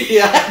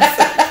 Yeah.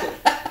 Exactly.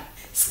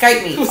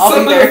 Skype me. I'll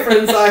be there.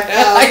 Friends I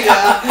have.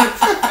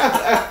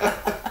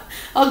 Yeah.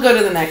 I'll go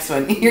to the next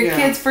one. Your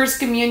kid's first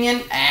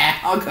communion?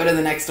 I'll go to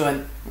the next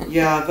one.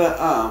 Yeah,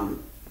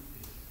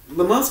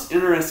 the most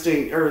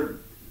interesting, or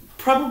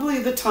probably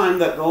the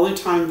only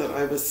time that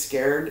I was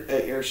scared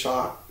at your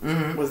shop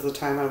was the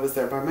time I was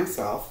there by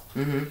myself.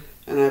 Mm-hmm.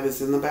 And I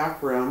was in the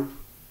back room,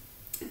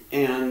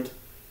 and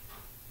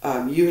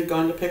you had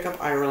gone to pick up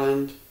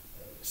Ireland,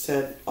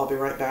 said, I'll be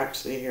right back,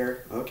 stay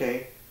here.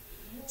 Okay.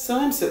 So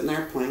I'm sitting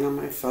there playing on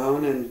my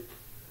phone, and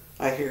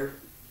I hear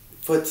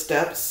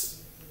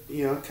footsteps,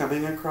 you know,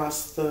 coming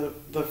across the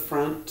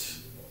front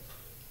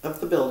of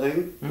the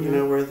building, you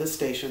know, where the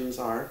stations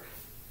are.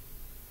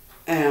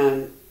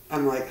 And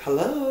I'm like,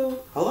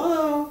 hello,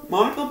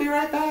 Monica will be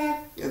right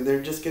back. And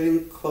they're just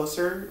getting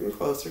closer and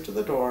closer to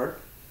the door.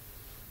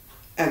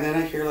 And then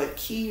I hear like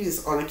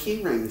keys on a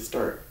key ring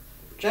start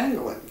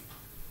jangling.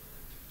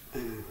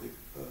 And I'm like,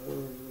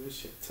 oh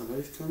shit,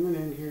 somebody's coming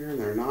in here and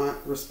they're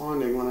not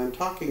responding when I'm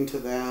talking to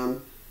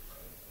them.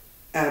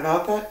 And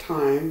about that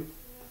time,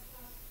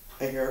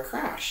 I hear a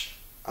crash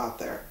out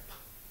there.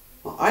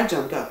 Well, I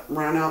jumped up,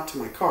 ran out to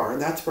my car,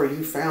 and that's where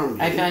you found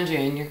me. I found you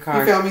in your car.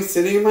 You found me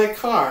sitting in my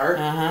car.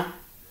 Uh-huh.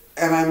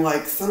 And I'm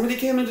like, somebody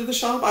came into the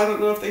shop. I don't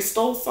know if they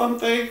stole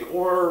something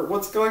or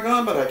what's going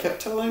on, but I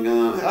kept telling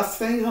us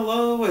saying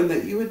hello and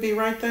that you would be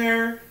right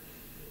there.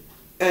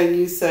 And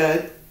you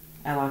said...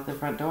 I locked the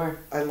front door.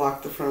 I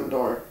locked the front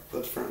door.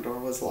 The front door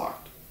was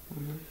locked.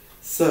 Mm-hmm.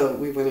 So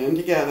we went in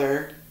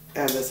together,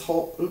 and this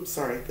whole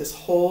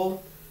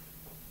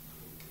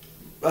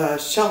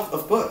shelf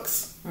of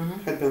books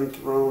had been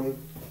thrown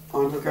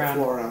onto the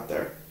floor out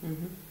there.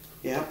 Mm-hmm.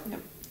 Yep.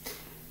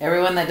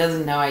 Everyone that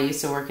doesn't know, I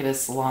used to work at a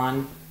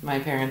salon. My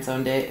parents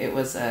owned it. It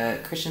was a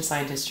Christian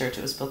Scientist church.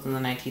 It was built in the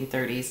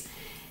 1930s.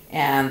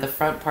 And the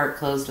front part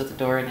closed with a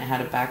door, and it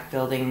had a back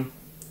building,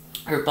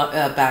 or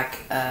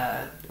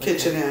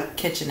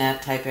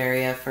kitchenette type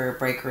area for a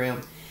break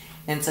room.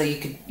 And so you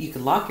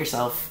could lock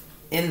yourself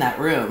in that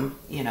room,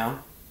 you know.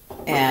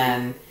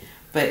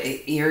 But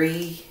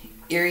eerie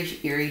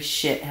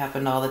shit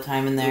happened all the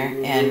time in there.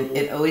 Mm-hmm. And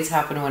it always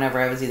happened whenever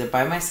I was either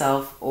by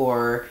myself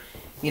or,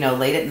 you know,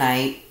 late at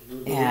night.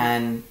 Mm-hmm.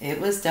 And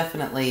it was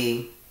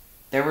definitely,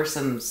 there were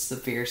some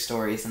severe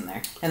stories in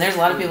there. And there's a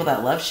lot of people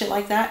that love shit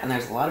like that, and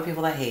there's a lot of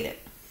people that hate it.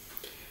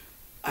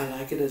 I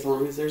like it as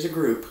long as there's a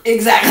group.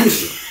 Exactly.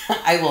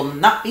 I will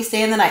not be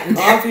staying the night in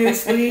there.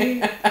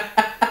 Obviously.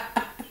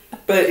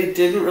 But it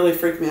didn't really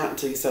freak me out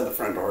until you said the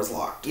front door was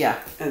locked. Yeah.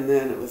 And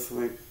then it was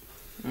like,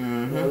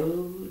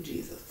 oh,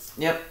 Jesus.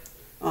 Yep.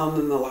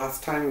 And the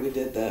last time we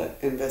did the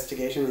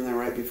investigation, and then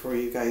right before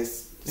you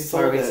guys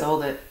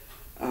sold it.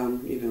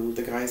 You know,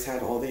 the guys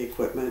had all the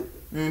equipment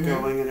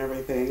going and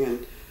everything,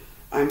 and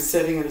I'm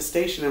sitting at a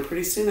station, and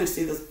pretty soon I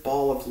see this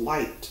ball of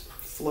light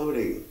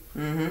floating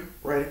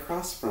right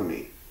across from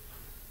me.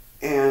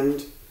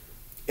 And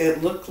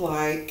it looked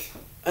like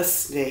a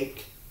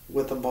snake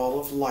with a ball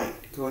of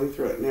light going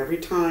through it. And every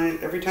time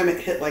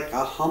it hit like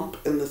a hump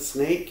in the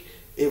snake,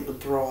 it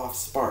would throw off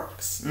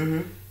sparks.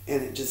 Mm-hmm.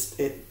 and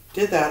it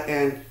did that,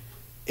 and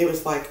it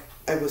was like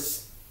I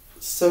was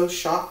so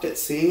shocked at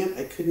seeing it,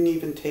 I couldn't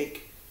even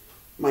take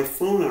my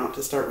phone out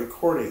to start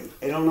recording.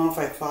 I don't know if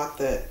I thought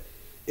that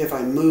if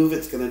I move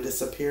it's going to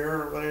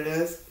disappear or what it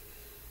is.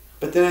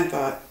 But then I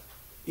thought,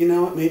 you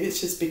know what, maybe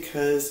it's just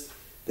because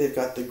they've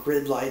got the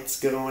grid lights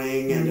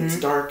going and it's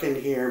dark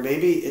in here.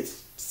 Maybe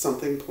it's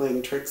something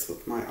playing tricks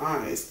with my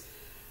eyes.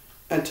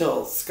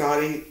 Until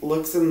Scotty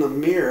looks in the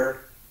mirror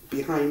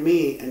behind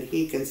me and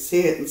he can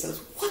see it and says,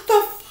 "What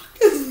the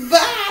fuck is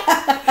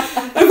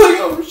that?" I'm like,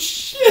 "Oh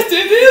shit,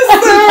 it is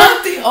that!" I'm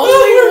not the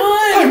only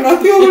one. I'm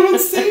not the only one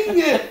seeing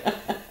it.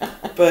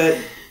 But,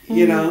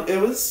 you know,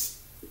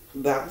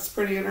 that was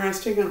pretty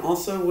interesting. And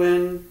also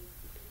when,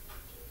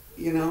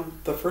 you know,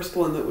 the first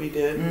one that we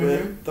did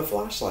with the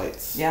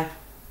flashlights. Yeah.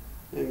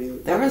 I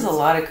mean, there was a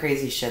lot of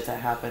crazy shit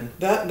that happened.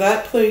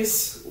 That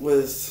place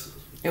was...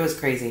 It was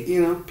crazy.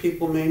 You know,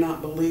 people may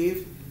not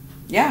believe.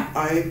 Yeah.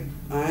 I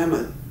am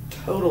a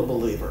total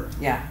believer.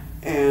 Yeah.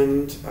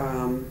 And,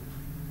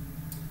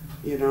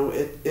 you know,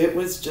 it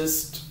was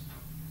just...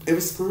 It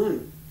was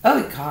fun.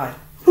 Oh, God.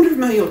 I wonder if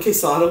Manuel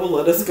Quesada will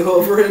let us go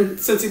over, and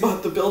since he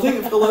bought the building,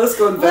 if he'll let us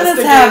go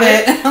investigate. Let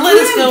us have it. Let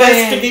us go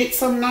investigate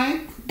some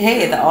night.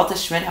 Hey, the Alta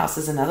Schmidt house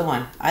is another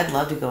one. I'd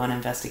love to go and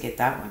investigate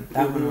that one.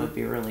 That one would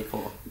be really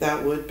cool.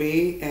 That would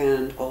be.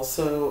 And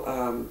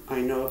also,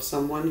 I know of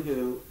someone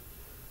who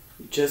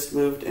just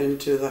moved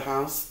into the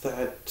house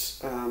that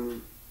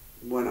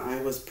when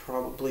I was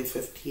probably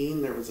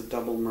 15, there was a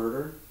double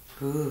murder.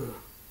 Ooh.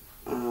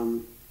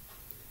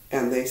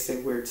 And they say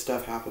weird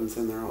stuff happens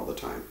in there all the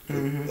time.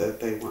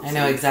 That they want. I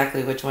know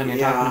exactly which one you're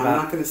talking about.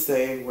 I'm not going to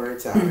say where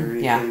it's at or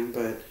anything,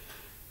 but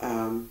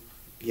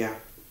yeah.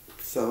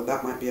 So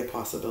that might be a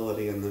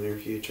possibility in the near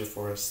future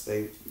for us.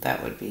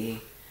 That would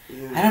be.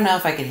 Yeah. I don't know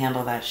if I could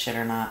handle that shit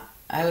or not.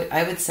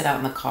 I would sit out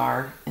in the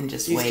car and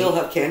just wait. You still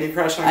have Candy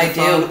Crush on your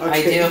phone? Okay.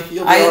 I do.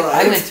 You'll be all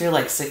right. I went through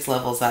like 6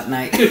 levels that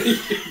night.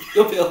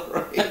 You'll be all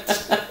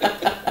right.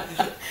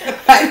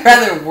 I'd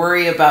rather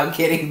worry about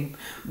getting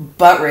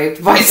butt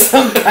raped by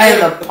some guy in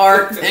the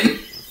park than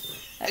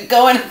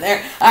going in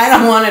there. I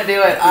don't want to do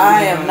it.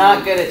 I am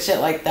not good at shit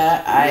like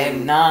that. I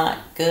am not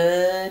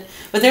good.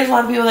 But there's a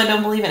lot of people that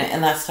don't believe in it,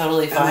 and that's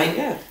totally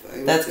fine.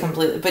 That's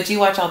completely. But you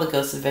watch all the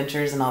Ghost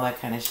Adventures and all that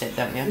kind of shit,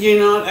 don't you? You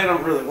know what? I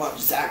don't really watch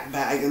Zach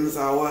Baggins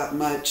all that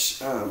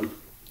much. I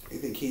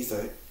think he's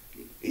a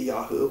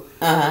Yahoo.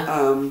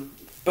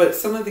 But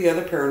some of the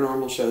other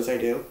paranormal shows I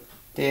do.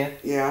 Do you?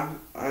 Yeah,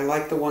 I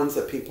like the ones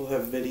that people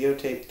have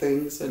videotaped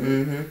things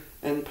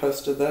and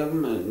posted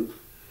them, and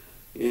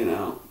you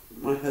know,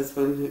 my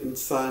husband and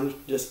son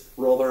just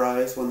roll their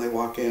eyes when they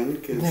walk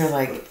in. They're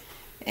like,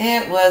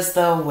 it was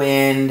the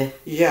wind.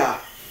 Yeah.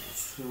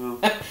 So.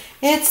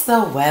 It's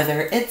the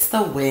weather. It's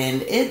the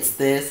wind. It's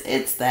this.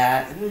 It's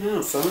that. I don't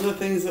know. Some of the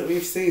things that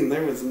we've seen,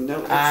 there was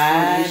no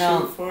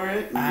explanation for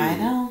it. I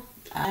know.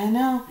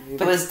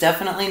 But it was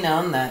definitely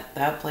known that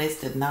that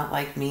place did not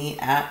like me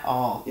at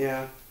all.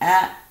 Yeah.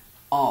 At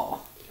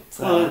all.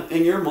 So.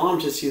 And your mom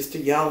just used to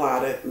yell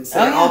at it and say,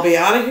 I'll be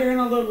out of here in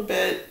a little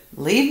bit.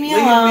 Leave me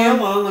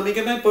alone. Let me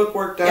get my book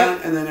done.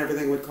 Yep. And then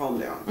everything would calm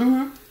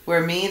down.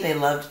 Where they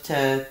loved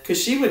to...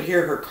 Because she would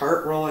hear her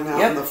cart rolling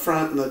out in the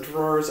front and the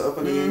drawers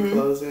opening and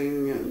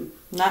closing. And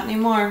not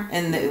anymore.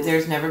 And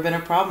there's never been a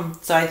problem.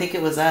 So I think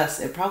it was us.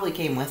 It probably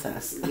came with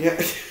us.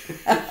 Yeah.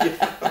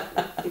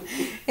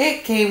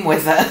 It came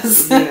with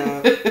us.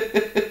 Yeah.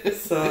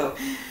 So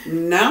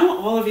now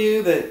all of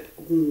you that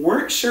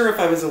weren't sure if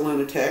I was a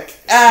lunatic,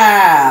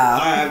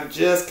 I've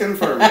just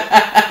confirmed it.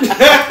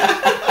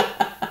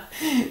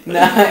 No,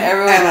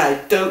 everyone. And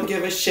I don't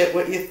give a shit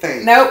what you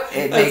think. Nope.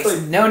 It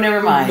makes no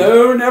never mind.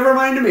 No, never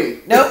mind to me.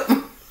 Nope.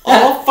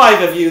 All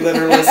 5 of you that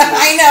are listening.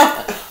 I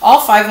know.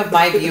 All 5 of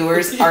my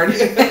viewers are...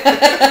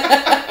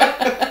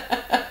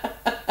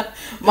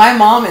 my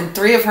mom and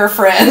 3 of her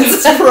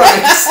friends. That's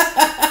right.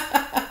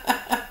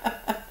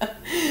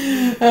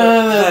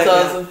 Oh, that's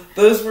awesome. Yeah,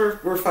 those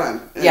were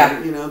fun. And,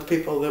 yeah. You know, the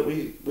people that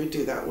we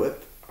do that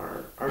with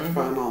are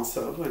fun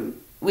also.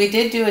 And we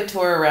did do a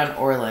tour around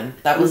Orland.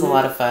 That was a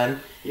lot of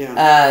fun.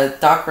 Yeah.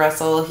 Doc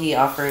Russell, he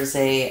offers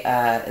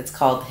it's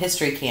called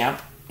History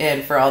Camp.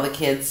 And for all the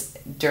kids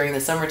during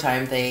the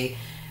summertime, they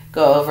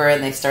go over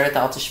and they start at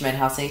the Alta Schmidt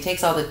house. And he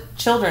takes all the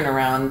children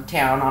around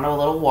town on a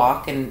little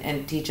walk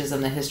and teaches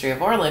them the history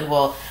of Orland.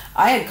 Well,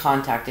 I had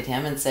contacted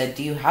him and said,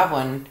 do you have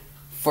one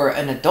for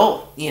an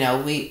adult? You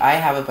know, I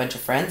have a bunch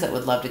of friends that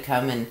would love to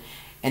come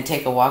and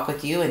take a walk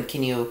with you. And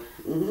can you,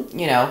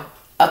 you know,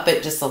 up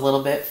it just a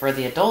little bit for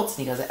the adults?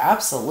 And he goes,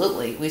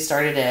 absolutely. We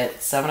started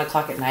at 7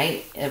 o'clock at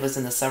night. It was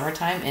in the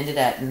summertime, ended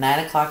at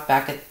 9 o'clock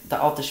back at the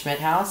Alta Schmidt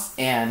house.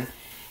 And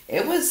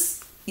it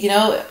was, you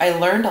know, I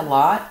learned a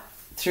lot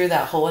through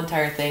that whole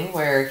entire thing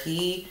where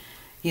he's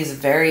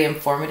very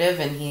informative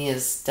and he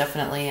is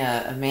definitely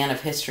a man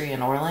of history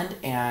in Orland.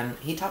 And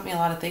he taught me a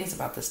lot of things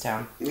about this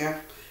town. Yeah.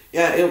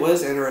 Yeah, it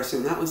was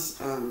interesting. That was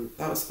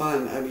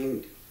fun. I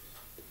mean,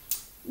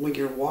 when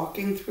you're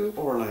walking through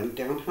Orland,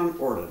 downtown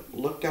Orland,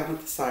 look down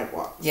at the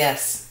sidewalk.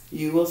 Yes.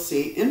 You will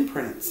see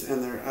imprints,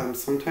 and there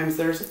sometimes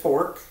there's a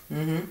fork.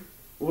 Mm-hmm.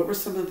 What were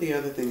some of the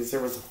other things?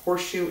 There was a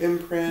horseshoe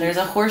imprint. There's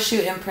a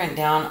horseshoe imprint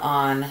down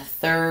on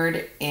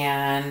 3rd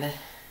and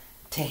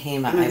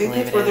Tehama, I think believe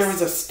that's it where is. there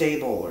was a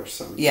stable or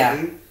something.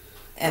 Yeah.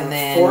 And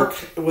then Fork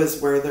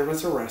was where there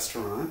was a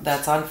restaurant.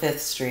 That's on 5th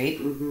Street.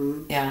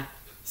 Mm-hmm. Yeah.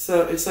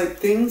 So it's like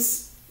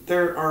things,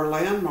 there are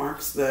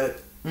landmarks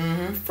that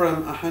Mm-hmm.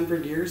 from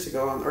 100 years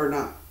ago, or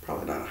not,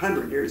 probably not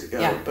 100 years ago,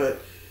 Yeah.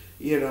 but,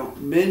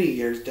 many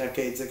years,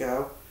 decades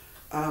ago,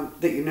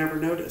 that you never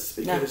notice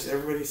because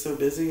everybody's so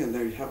busy and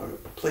they have a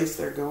place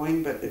they're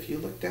going. But if you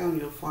look down,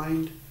 you'll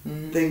find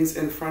things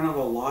in front of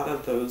a lot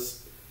of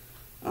those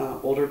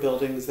older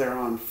buildings there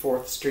on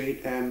 4th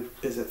Street and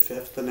is it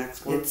 5th, the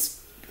next one?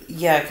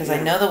 Because I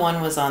know the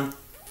one was on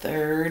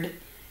 3rd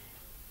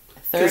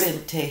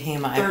and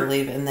Tehama, I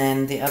believe, and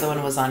then the other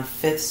one was on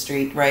 5th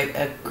Street, right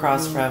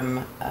across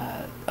from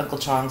Uncle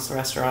Chong's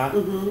restaurant.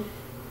 Mm-hmm.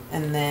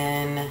 And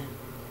then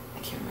I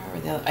can't remember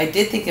the other. I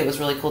did think it was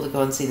really cool to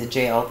go and see the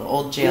jail, the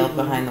old jail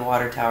behind the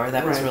water tower.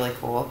 That was really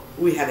cool.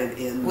 We had an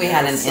inn. We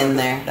had an inn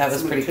there. That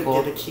was pretty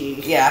cool. Get a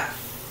key. Yeah.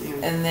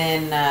 And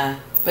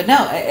then, but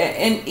no,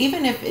 and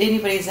even if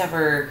anybody's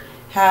ever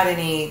had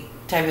any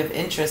type of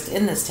interest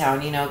in this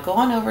town, go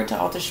on over to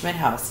Alta Schmidt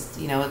House.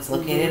 It's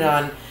located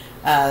on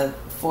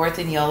 4th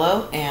and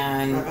Yolo,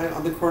 and right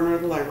on the corner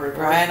of the library.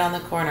 Right on the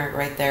corner,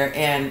 right there.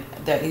 And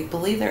I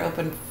believe they're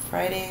open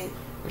Friday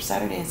or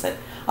Saturday and Sunday.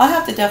 I'll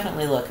have to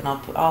definitely look, and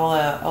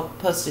I'll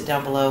post it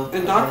down below.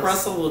 And Doc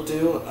Russell will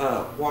do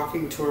a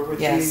walking tour with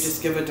you. You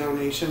just give a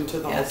donation to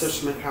the Alta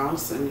Schmidt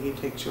House, and he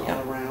takes you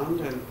all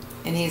around.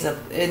 And he's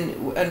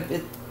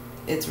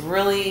it's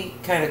really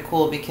kind of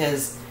cool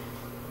because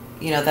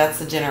that's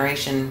the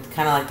generation,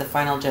 kind of like the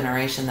final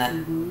generation that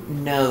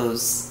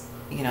knows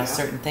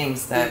certain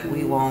things that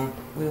we won't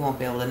be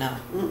able to know.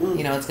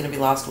 It's going to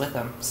be lost with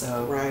them.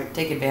 So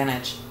take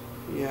advantage.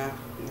 Yeah,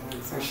 exactly.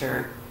 For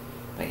sure.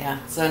 But yeah,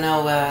 so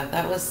no,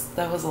 that was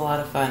a lot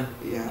of fun.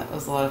 Yeah, that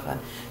was a lot of fun.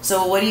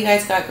 So what do you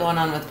guys got going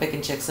on with Pick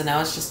and Chick? So now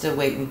it's just a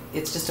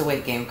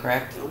wait game,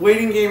 correct?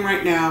 Waiting game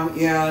right now.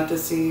 Yeah, to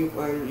see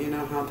when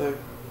how the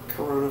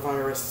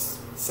coronavirus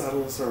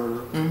settles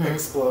or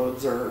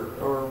explodes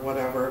or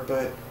whatever.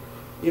 But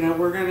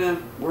we're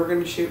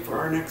gonna shoot for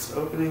our next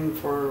opening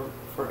for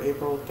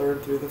April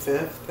 3rd through the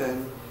 5th,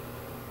 and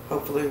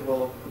hopefully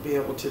we'll be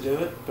able to do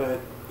it. But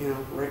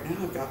right now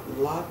I've got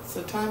lots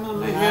of time on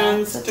my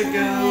hands to go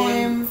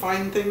and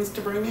find things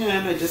to bring in.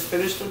 I just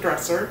finished a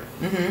dresser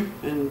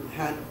and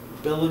had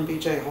Bill and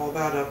BJ haul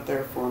that up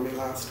there for me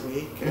last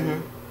week,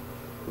 and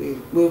we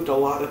moved a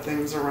lot of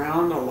things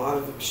around. A lot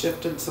of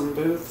shifted some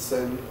booths,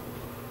 and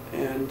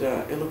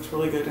it looks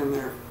really good in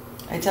there.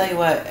 I tell you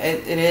what,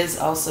 it is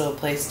also a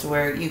place to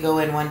where you go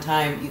in one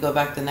time, you go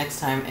back the next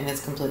time, and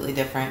it's completely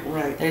different.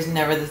 Right. There's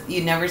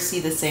you never see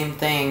the same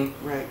thing.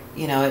 Right.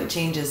 It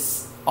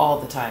changes all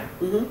the time.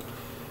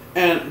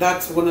 And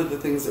that's one of the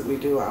things that we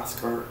do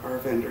ask our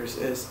vendors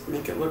is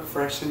make it look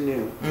fresh and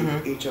new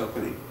each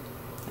opening.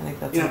 I think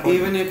that's important.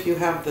 Even if you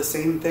have the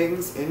same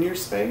things in your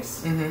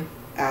space,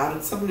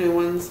 add some new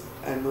ones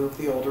and move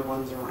the older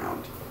ones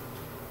around.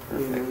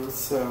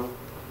 Perfect.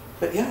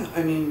 But yeah,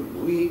 I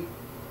mean,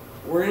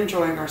 we're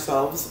enjoying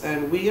ourselves,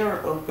 and we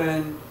are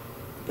open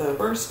the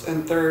 1st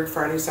and 3rd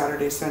Friday,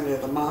 Saturday, Sunday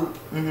of the month,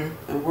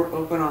 and we're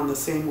open on the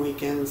same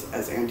weekends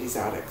as Andy's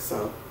Attic.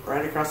 So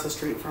right across the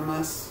street from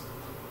us,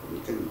 you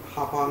can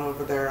hop on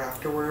over there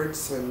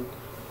afterwards and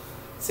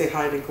say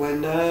hi to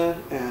Glenda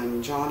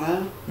and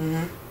Jonna,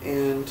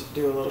 and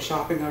do a little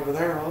shopping over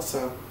there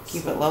also.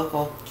 Keep it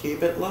local.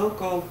 Keep it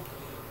local,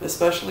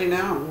 especially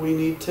now. We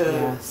need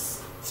to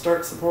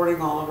start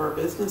supporting all of our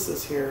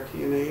businesses here.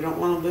 You don't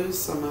want to lose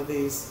some of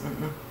these,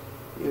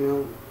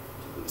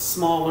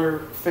 smaller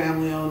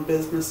family-owned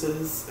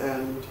businesses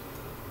and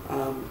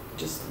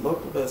just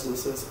local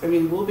businesses. I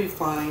mean, we'll be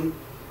fine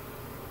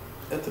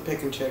at the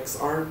Pick and Chicks.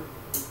 Our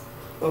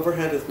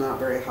overhead is not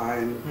very high,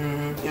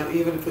 and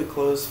even if we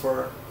close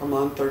for a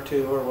month or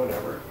two or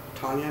whatever,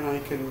 Tanya and I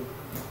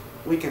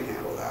we can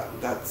handle that.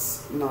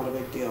 That's not a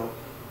big deal.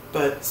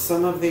 But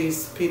some of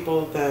these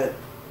people that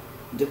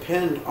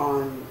depend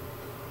on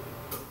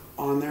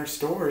their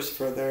stores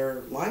for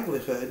their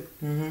livelihood,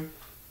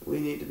 we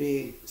need to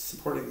be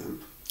supporting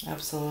them.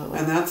 Absolutely.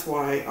 And that's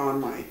why on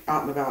my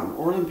Out and About in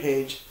Orland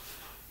page,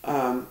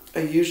 I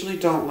usually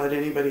don't let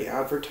anybody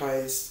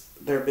advertise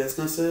their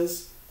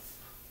businesses.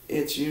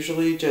 It's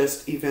usually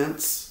just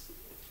events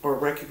or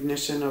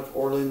recognition of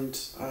Orland,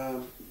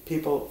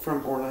 people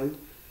from Orland,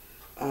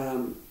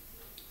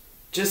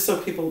 just so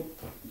people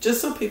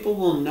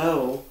will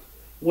know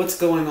what's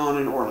going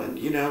on in Orland.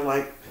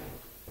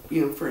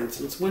 For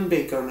instance, when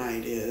Bingo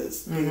Night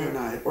is, Bingo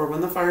Night, or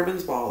when the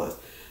Fireman's Ball is.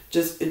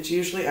 It's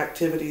usually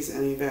activities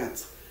and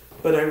events.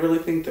 But I really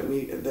think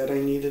that I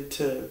needed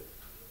to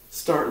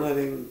start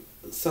letting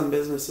some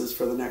businesses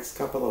for the next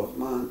couple of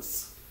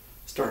months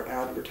start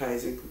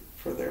advertising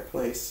for their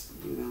place.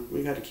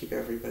 We got to keep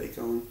everybody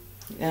going.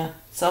 Yeah.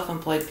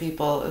 Self-employed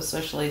people,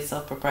 especially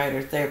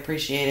self-proprietors, they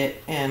appreciate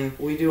it. And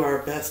we do our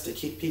best to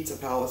keep Pizza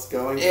Palace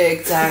going.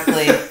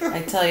 Exactly.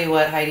 I tell you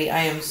what, Heidi,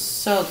 I am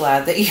so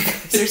glad that you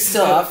guys are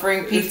still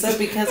offering pizza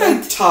because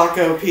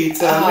taco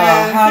pizza. Oh,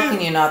 man. How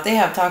can you not? They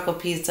have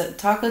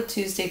Taco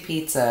Tuesday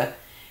pizza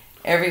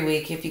every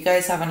week. If you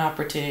guys have an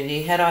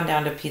opportunity, head on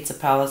down to Pizza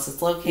Palace.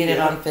 It's located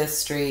on 5th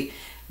Street.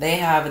 They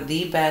have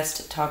the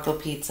best taco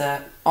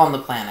pizza on the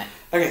planet.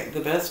 Okay, the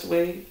best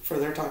way for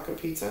their taco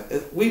pizza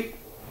is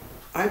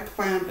I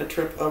plan a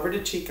trip over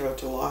to Chico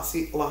to La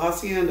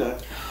Hacienda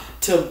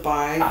to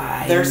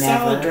buy their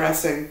salad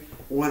dressing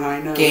when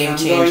I know I'm going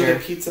to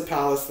Pizza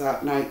Palace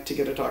that night to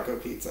get a taco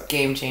pizza.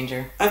 Game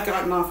changer. I've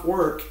gotten off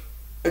work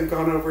and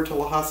gone over to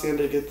La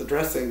Hacienda to get the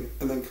dressing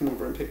and then come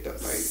over and picked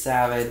up my...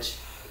 Savage.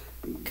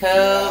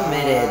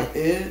 Committed.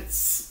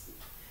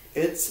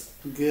 It's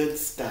good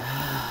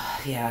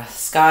stuff. Yeah.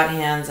 Scott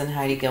Hands and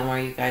Heidi Gilmore,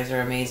 you guys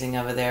are amazing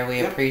over there. We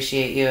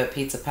appreciate you at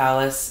Pizza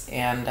Palace.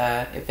 And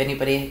if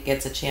anybody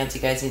gets a chance,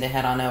 you guys need to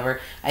head on over.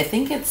 I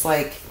think they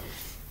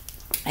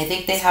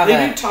have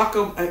do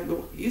taco.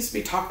 It used to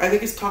be taco. I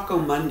think it's Taco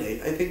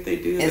Monday. I think they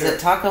do. Is it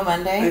Taco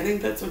Monday? I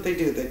think that's what they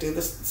do. They do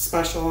this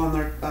special on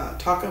their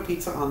taco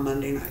pizza on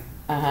Monday night.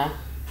 Uh-huh.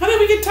 How did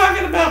we get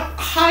talking about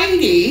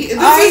Heidi?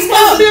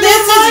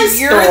 This is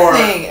your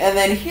thing, and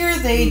then here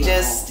they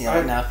just steal.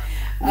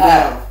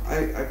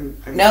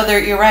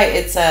 You're right.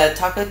 It's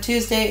Taco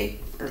Tuesday.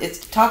 It's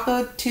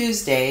Taco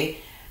Tuesday.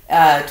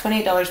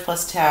 $28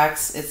 plus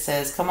tax. It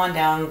says, "Come on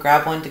down,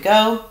 grab one to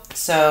go."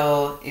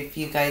 So if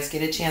you guys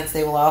get a chance,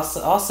 they will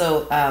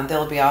also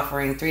they'll be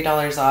offering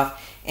 $3 off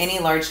any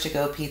large to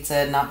go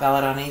pizza. Not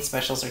valid on any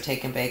specials or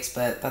take and bakes,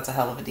 but that's a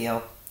hell of a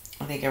deal.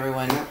 I think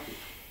everyone.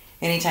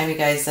 Anytime you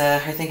guys are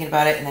thinking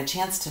about it, and a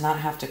chance to not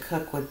have to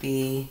cook would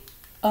be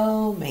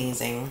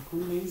amazing.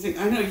 Amazing.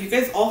 I know. You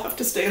guys all have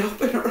to stay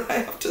open or I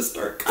have to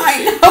start cooking.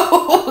 I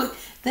know.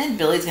 Then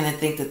Billy's going to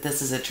think that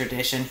this is a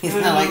tradition. He's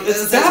going to like, this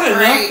is bad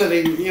great. Enough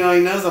that he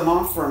knows I'm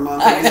off for a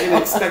month and he's going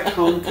to expect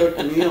home-cooked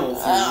meals.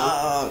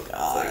 Oh,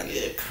 God.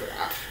 It's like,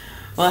 crap.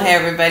 Well, hey,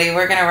 everybody.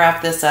 We're going to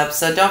wrap this up.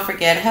 So don't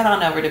forget, head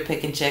on over to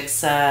Pick and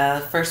Chicks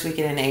first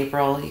weekend in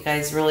April. You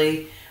guys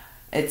really,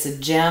 it's a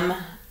gem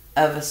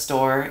of a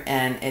store,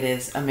 and it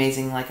is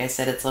amazing. Like I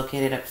said, it's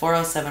located at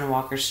 407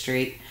 Walker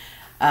Street.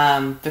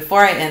 Before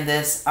I end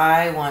this,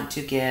 I want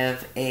to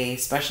give a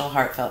special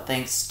heartfelt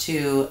thanks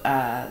to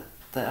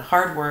the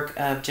hard work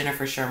of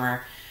Jennifer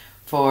Shermer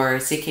for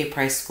CK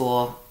Price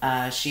School.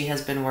 She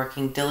has been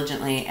working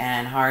diligently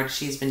and hard.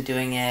 She's been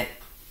doing it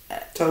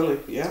totally,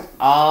 yeah,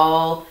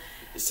 all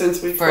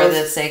since we for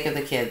the sake of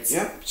the kids.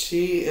 Yep,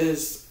 she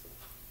is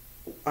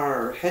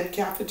our head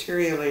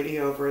cafeteria lady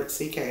over at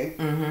CK.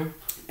 Mm-hmm.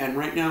 And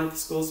right now, the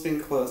school's being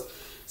closed.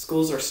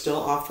 Schools are still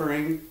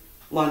offering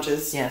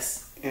lunches.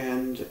 Yes.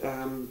 And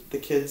the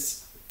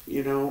kids,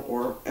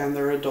 and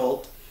their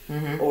adult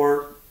mm-hmm.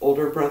 or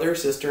older brother or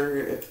sister,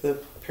 if the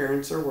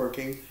parents are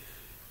working,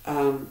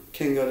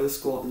 can go to the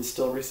school and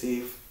still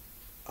receive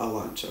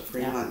a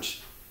free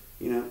lunch,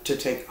 to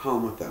take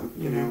home with them,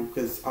 mm-hmm.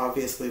 because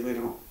obviously we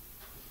don't,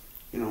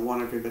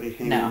 want everybody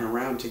hanging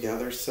around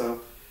together.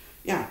 So,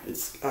 yeah,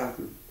 it's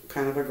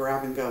kind of a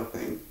grab and go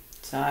thing.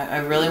 So I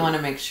really want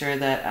to make sure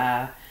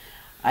that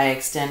I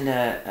extend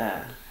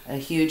a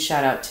huge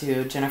shout out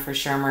to Jennifer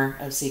Shermer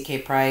of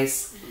CK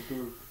Price.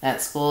 Mm-hmm.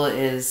 That school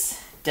is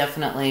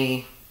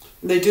definitely...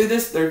 They do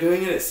this, they're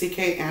doing it at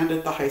CK and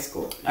at the high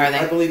school. Are they?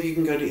 I believe you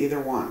can go to either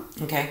one.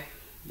 Okay.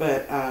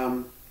 But,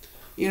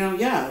 you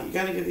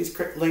got to give these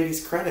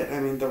ladies credit. I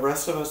mean, the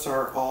rest of us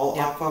are all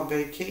off on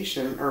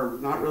vacation, or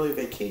not really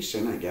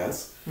vacation, I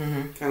guess.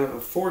 Mm-hmm. Kind of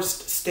a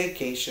forced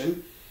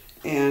staycation.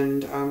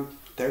 And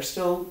they're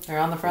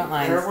on the front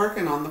lines. They're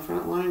working on the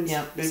front lines.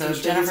 Yep. So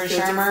sure Jennifer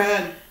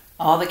Shermer,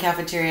 all the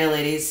cafeteria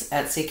ladies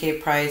at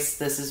CK Price,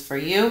 this is for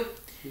you.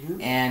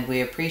 Mm-hmm. And we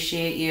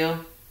appreciate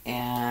you.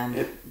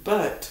 And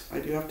but I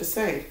do have to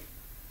say,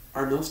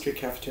 our Mill Street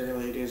cafeteria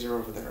ladies are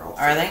over there also.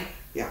 Are they?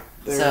 Yeah.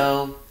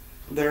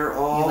 They're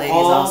all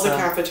the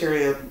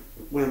cafeteria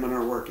women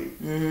are working.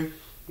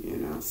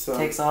 Mm-hmm. So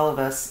takes all of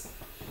us.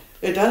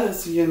 It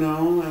does,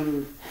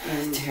 and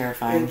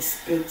terrifying.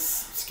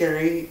 It's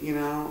scary,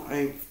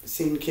 I've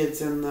seen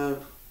kids in the...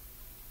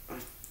 I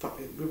thought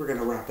we were going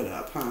to wrap it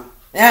up, huh?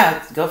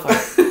 Yeah, go for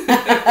it.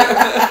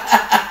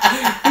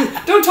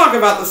 Don't talk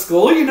about the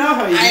school, you know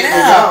how you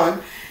get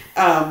going.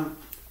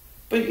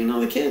 But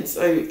the kids,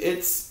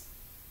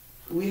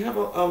 we have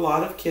a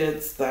lot of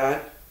kids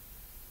that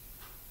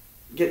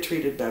get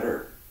treated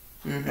better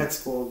mm-hmm. at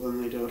school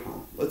than they do at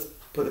home. Let's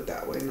put it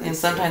that way. And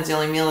sometimes the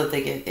only meal that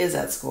they get is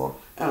at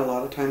school. And a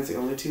lot of times the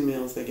only 2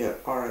 meals they get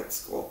are at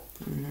school.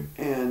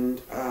 Mm-hmm.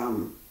 And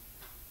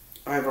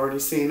I've already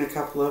seen a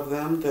couple of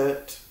them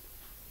that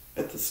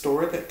at the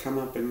store that come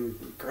up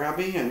and grab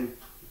me, and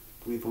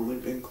we've only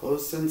been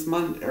closed since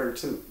Monday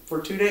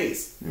for 2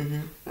 days.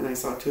 Mm-hmm. And I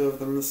saw 2 of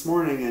them this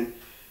morning, and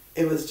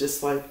it was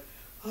just like,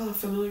 a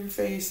familiar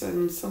face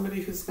and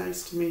somebody who's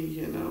nice to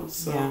me,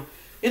 So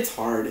it's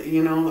hard.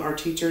 Our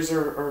teachers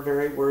are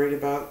very worried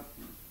about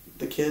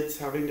the kids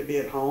having to be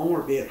at home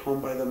or be at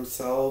home by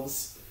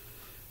themselves,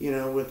 you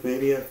know, with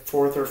maybe a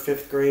 4th or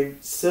 5th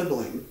grade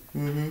sibling,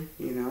 Mm-hmm.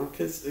 you know,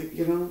 because,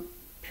 you know,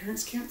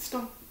 parents can't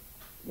stop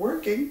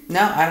working.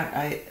 No,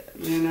 I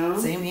you know,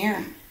 same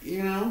here.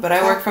 You know, but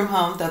I work from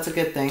home. That's a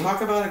good thing.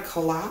 Talk about a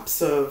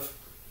collapse of,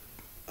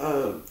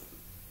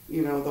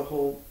 you know, the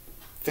whole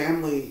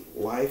family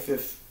life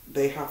if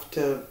they have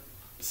to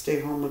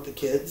stay home with the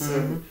kids Mm-hmm.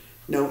 and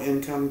no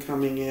income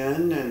coming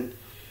in, and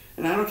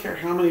I don't care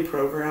how many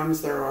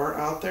programs there are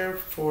out there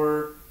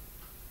for,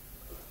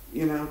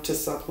 you know, to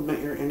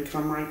supplement your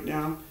income right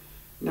now.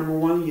 Number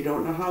one, you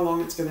don't know how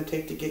long it's going to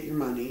take to get your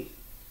money.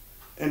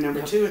 And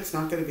number two, it's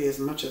not going to be as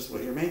much as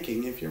what you're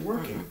making if you're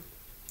working.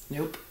 Mm-hmm.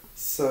 Nope.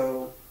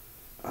 So,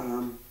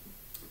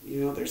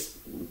 you know,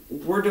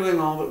 we're doing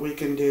all that we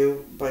can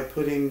do by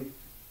putting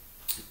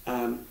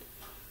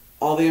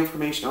all the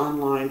information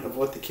online of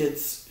what the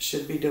kids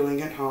should be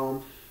doing at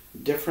home,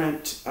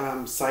 different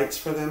sites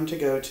for them to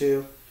go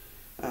to,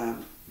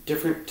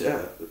 different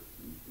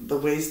the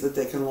ways that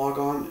they can log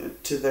on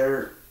to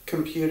their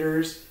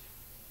computers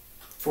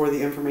for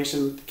the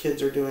information the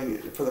kids are doing,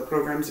 for the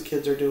programs the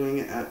kids are doing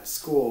at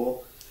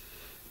school,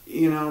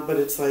 you know, but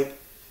it's like,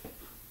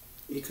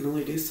 you can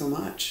only do so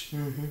much.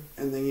 Mm-hmm.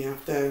 And then you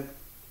have to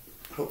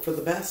hope for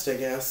the best, I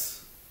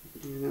guess,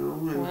 you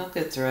know. And we'll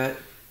get through it.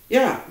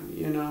 Yeah,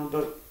 you know,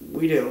 but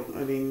we do.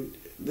 I mean,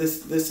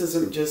 this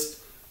isn't just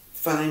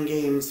fun and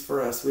games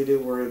for us. We do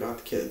worry about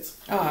the kids.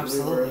 Oh,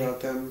 absolutely. We worry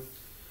about them,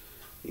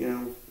 you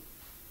know.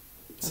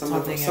 That's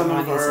something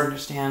everyone needs to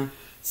understand.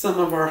 Some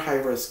of our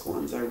high-risk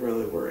ones I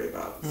really worry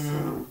about.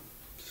 Mm-hmm.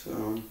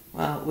 So.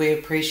 Well, we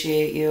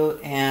appreciate you,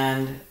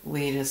 and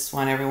we just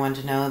want everyone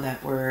to know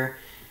that we're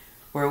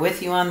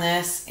with you on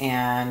this,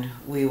 and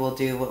we will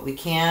do what we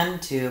can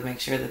to make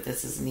sure that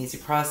this is an easy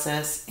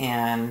process.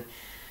 And,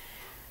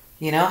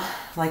 you know,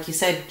 like you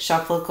said,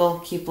 shop local,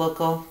 keep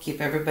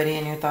everybody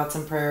in your thoughts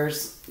and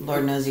prayers.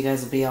 Lord knows you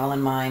guys will be all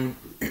in mine.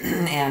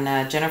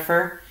 And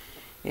Jennifer,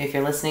 if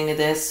you're listening to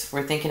this,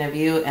 we're thinking of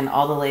you and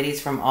all the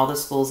ladies from all the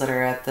schools that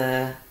are at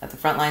the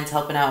front lines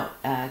helping out,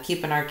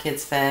 keeping our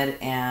kids fed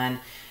and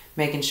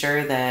making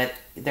sure that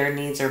their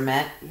needs are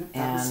met.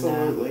 Yeah,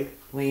 absolutely.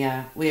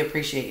 And we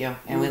appreciate you,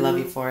 and we love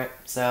you for it.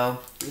 So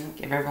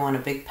give everyone a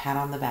big pat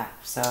on the back.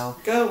 So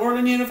go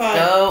Orland Unified.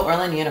 Go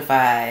Orland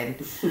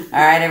Unified. All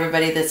right,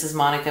 everybody. This is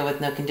Monica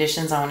with No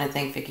Conditions. I want to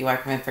thank Vicci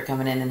Wackerman for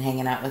coming in and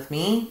hanging out with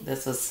me.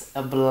 This was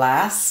a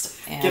blast.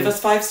 And give us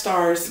 5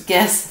 stars.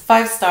 Yes,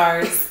 5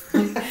 stars.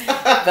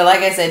 But like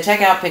I said,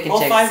 check out Pickin'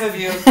 Chicks. All 5 of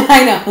you.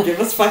 I know. Give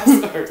us 5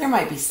 stars. There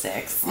might be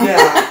 6.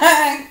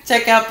 Yeah.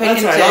 Check out Pickin'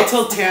 Chicks. That's right. I'll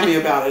tell Tammy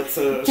about it.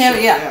 So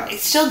Tammy,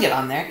 she'll get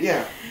on there.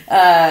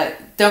 Yeah.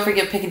 Don't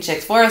forget Pickin'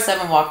 Chicks,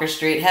 407 Walker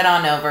Street. Head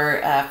on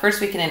over. First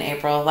weekend in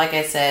April. Like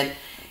I said,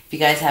 if you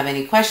guys have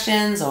any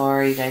questions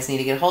or you guys need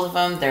to get a hold of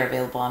them, they're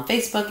available on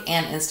Facebook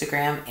and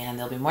Instagram, and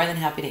they'll be more than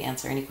happy to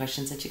answer any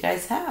questions that you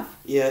guys have.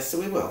 Yes,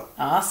 we will.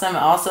 Awesome.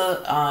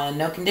 Also on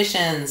No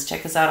Conditions,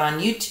 check us out on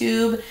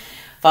YouTube.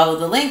 Follow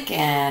the link,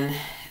 and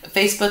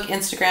Facebook,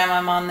 Instagram,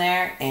 I'm on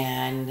there.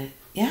 And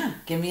yeah,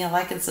 give me a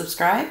like and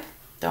subscribe.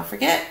 Don't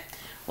forget.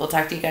 We'll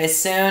talk to you guys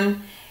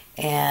soon.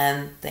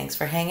 And thanks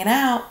for hanging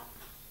out.